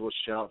trees will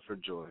shout for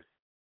joy.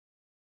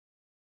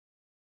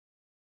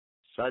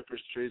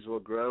 Cypress trees will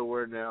grow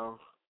where now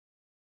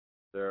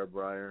there are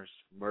briars.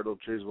 Myrtle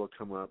trees will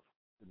come up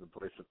in the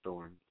place of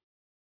thorns.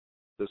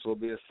 This will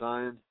be a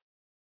sign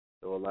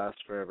that will last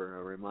forever,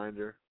 a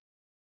reminder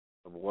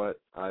of what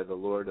I, the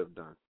Lord, have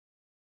done.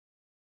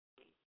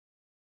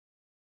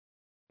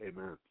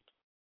 Amen.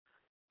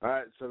 All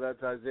right, so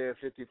that's Isaiah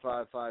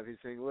 55:5. He's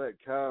saying, look,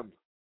 come.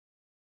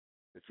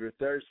 If you're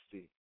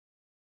thirsty,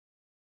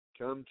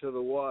 come to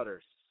the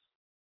waters.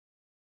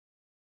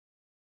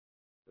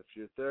 If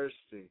you're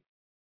thirsty,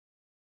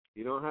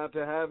 you don't have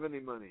to have any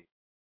money.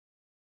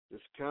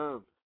 Just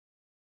come.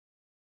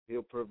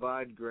 He'll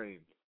provide grain.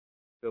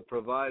 He'll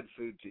provide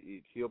food to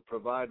eat. He'll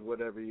provide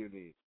whatever you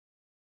need.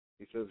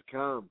 He says,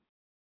 come.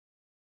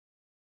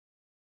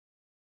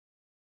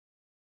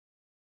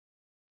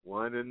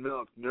 Wine and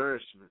milk,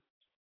 nourishment.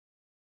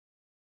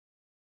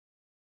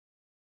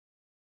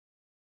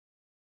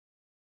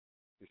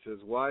 He says,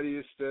 why do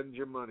you spend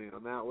your money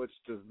on that which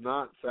does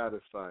not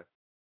satisfy?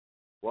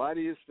 Why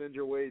do you spend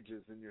your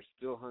wages and you're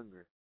still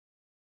hungry?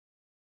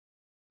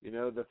 You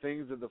know, the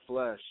things of the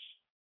flesh,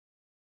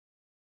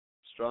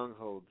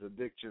 strongholds,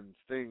 addictions,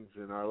 things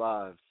in our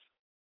lives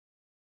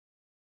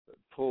that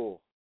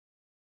pull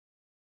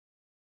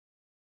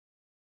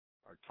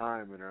our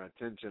time and our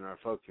attention, our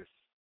focus.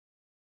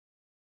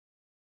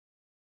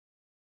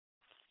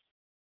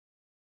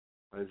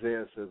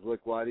 Isaiah says, look,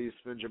 why do you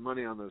spend your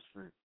money on those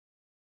things?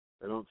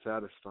 They don't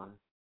satisfy.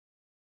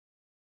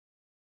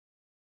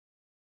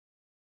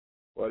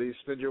 Why do you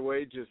spend your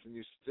wages and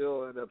you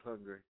still end up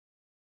hungry?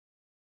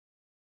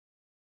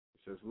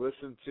 He says,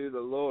 listen to the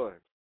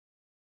Lord.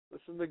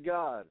 Listen to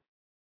God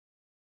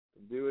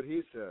and do what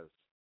he says.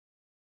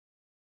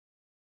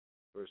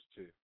 Verse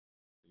 2,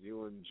 You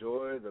will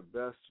enjoy the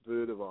best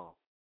food of all.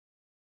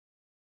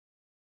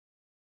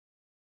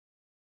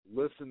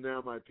 Listen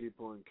now, my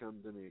people, and come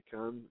to me.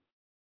 Come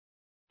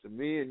to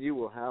me, and you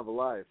will have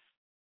life.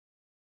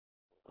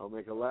 I'll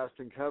make a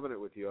lasting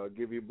covenant with you. I'll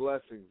give you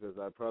blessings, as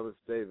I promised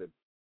David.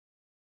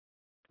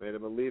 Made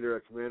him a leader,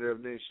 a commander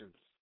of nations.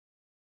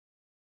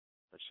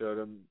 I showed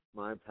him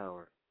my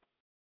power.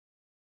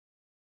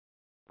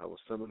 I will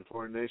summon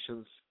foreign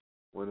nations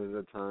one at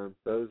a time,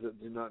 those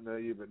that do not know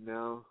you, but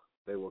now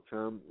they will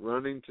come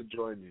running to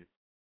join you.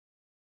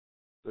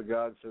 So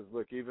God says,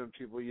 look, even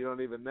people you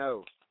don't even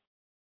know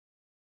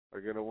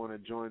are going to want to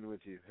join with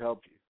you,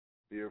 help you,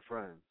 be your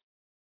friends.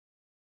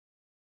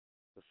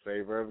 The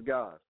favor of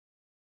God.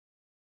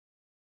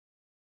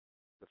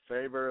 The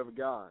favor of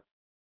God.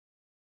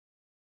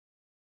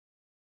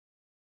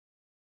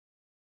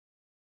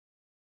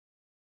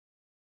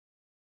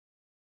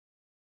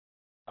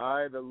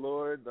 I, the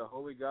Lord, the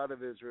Holy God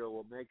of Israel,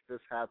 will make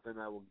this happen.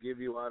 I will give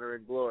you honor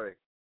and glory.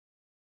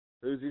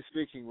 Who's he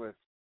speaking with?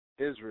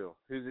 Israel.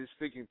 Who's he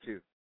speaking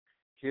to?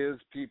 His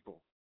people.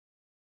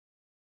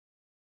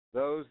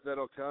 Those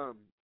that'll come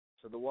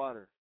to the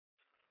water.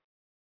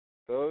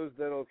 Those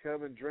that'll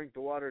come and drink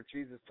the water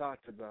Jesus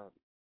talked about.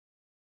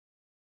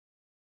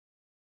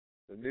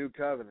 The new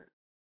covenant.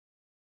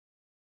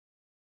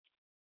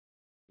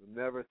 Will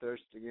never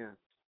thirst again.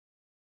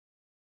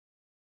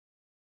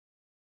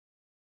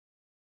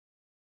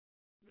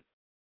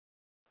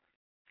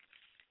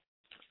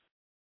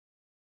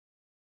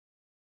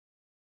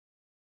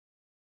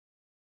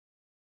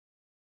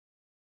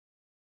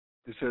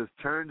 He says,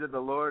 turn to the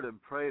Lord and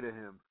pray to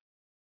him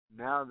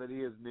now that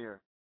he is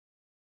near.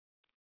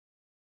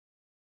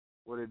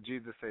 What did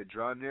Jesus say?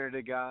 Draw near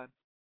to God.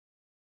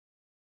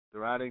 The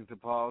writings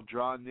of Paul,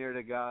 draw near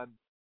to God.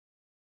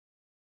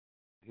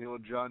 He will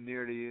draw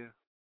near to you.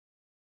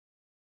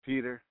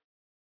 Peter,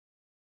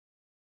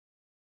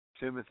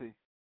 Timothy,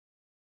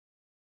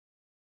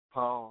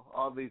 Paul,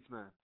 all these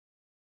men.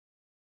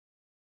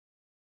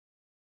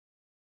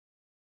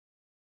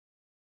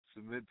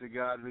 Submit to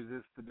God,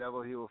 resist the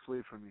devil, he will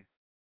flee from you.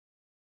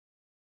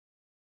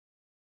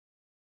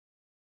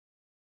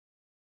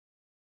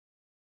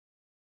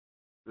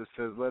 This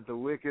says, let the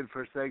wicked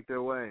forsake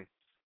their way.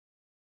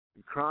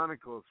 In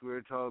Chronicles, we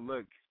are told,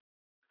 look,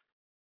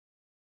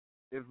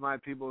 if my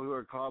people who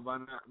are called by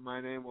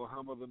my name will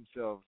humble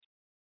themselves,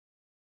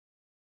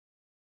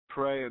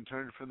 pray and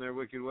turn from their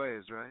wicked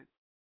ways, right?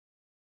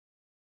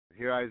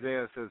 Here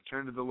Isaiah says,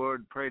 turn to the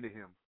Lord, pray to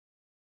him.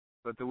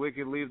 Let the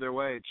wicked leave their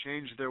way,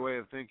 change their way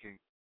of thinking.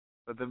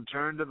 Let them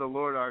turn to the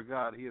Lord our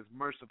God. He is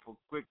merciful,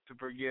 quick to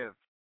forgive.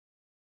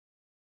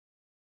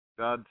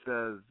 God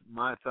says,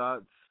 my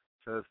thoughts,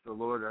 says the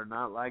Lord, are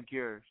not like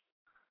yours.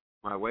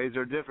 My ways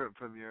are different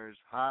from yours.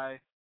 High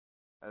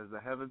as the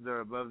heavens are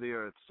above the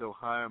earth, so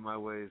high are my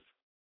ways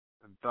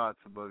and thoughts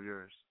above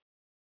yours.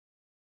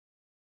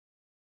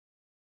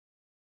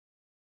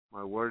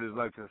 My word is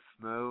like the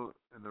snow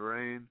and the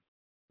rain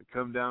that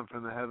come down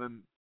from the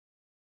heaven,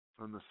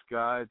 from the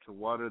sky to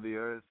water the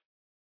earth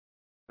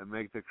and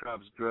make the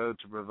crops grow,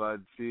 to provide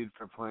seed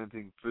for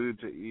planting, food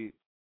to eat.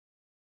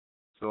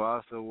 So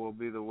also will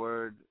be the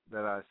word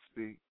that I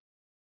speak.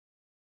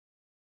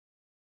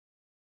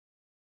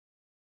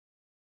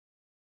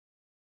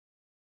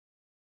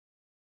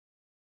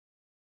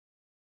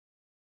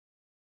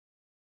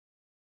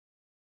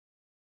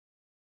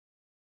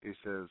 He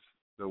says,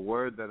 the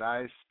word that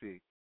I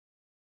speak,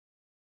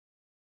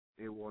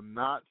 it will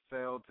not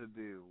fail to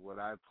do what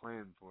I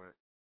plan for it.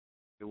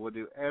 It will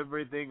do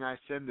everything I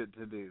send it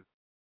to do.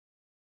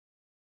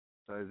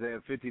 So Isaiah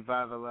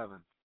 55:11.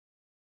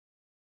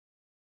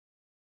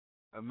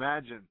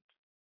 Imagine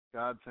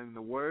God saying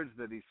the words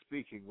that he's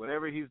speaking,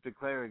 whatever he's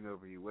declaring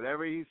over you,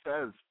 whatever he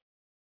says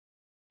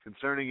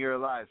concerning your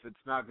life, it's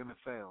not going to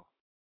fail.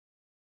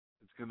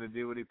 It's going to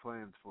do what he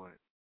plans for it.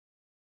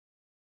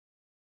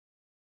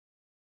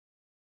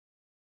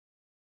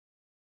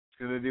 It's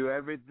going to do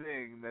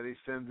everything that he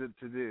sends it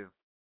to do.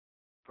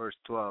 Verse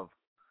 12.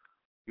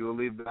 You will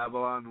leave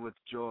Babylon with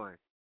joy.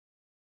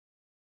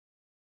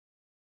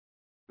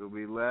 You will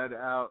be led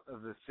out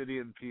of the city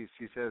in peace.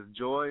 He says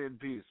joy and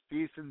peace.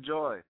 Peace and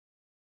joy.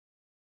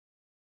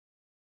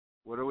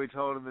 What are we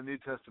told in the New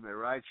Testament?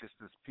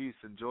 Righteousness, peace,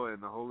 and joy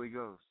in the Holy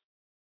Ghost.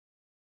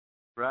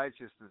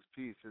 Righteousness,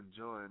 peace, and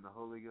joy in the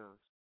Holy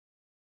Ghost.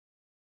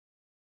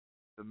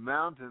 The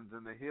mountains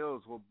and the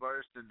hills will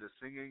burst into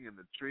singing, and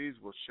the trees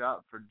will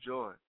shout for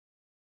joy.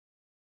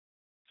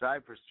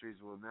 Cypress trees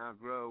will now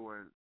grow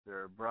where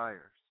there are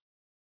briars.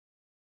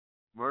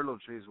 Myrtle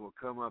trees will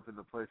come up in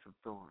the place of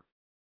thorns.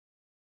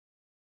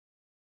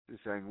 He's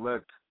saying,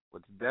 look,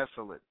 what's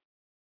desolate,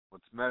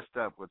 what's messed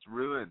up, what's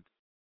ruined,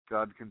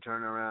 God can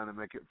turn around and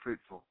make it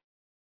fruitful,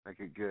 make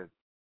it good,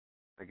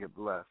 make it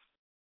blessed.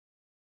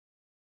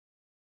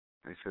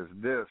 And he says,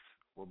 this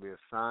will be a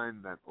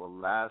sign that will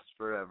last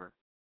forever,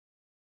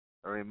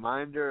 a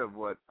reminder of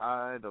what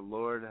I, the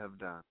Lord, have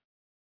done.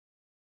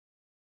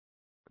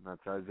 And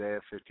that's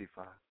Isaiah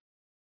 55.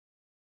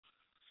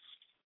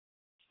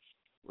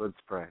 Let's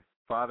pray.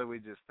 Father, we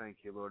just thank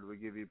you, Lord. We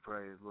give you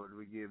praise, Lord.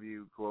 We give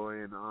you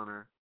glory and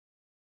honor.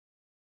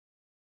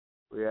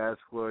 We ask,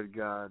 Lord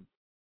God,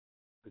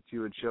 that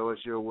you would show us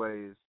your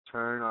ways,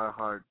 turn our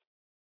hearts,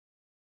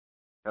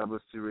 help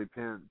us to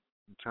repent,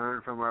 and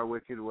turn from our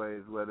wicked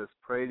ways. Let us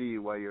pray to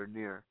you while you're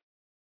near.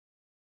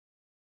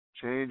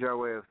 Change our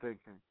way of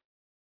thinking.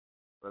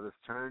 Let us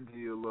turn to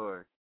you,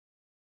 Lord,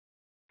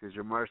 because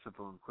you're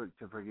merciful and quick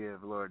to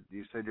forgive, Lord.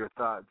 You said your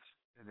thoughts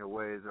and your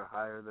ways are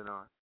higher than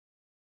ours.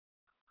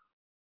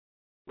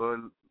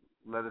 Lord,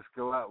 let us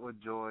go out with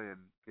joy and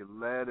get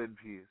led in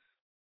peace.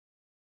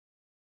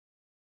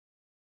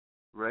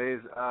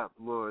 Raise up,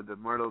 Lord, the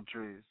myrtle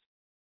trees,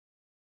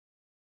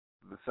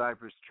 the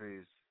cypress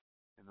trees,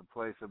 in the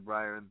place of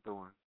briar and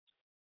thorn.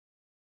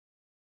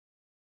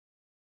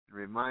 And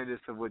remind us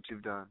of what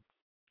you've done.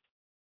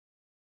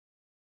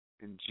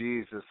 In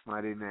Jesus'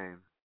 mighty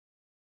name,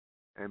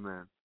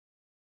 amen.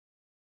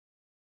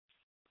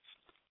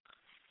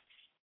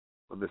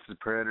 Well, this is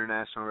Prayer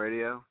International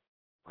Radio.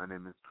 My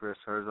name is Chris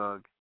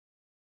Herzog.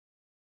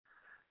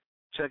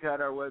 Check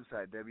out our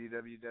website,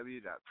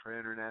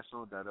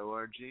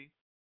 www.prayerinternational.org.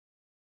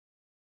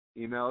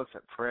 Email us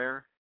at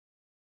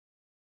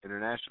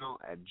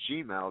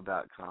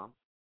prayerinternational@gmail.com.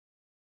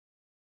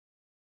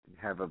 And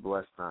have a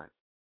blessed night.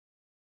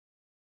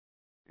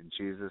 In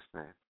Jesus'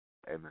 name,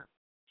 amen.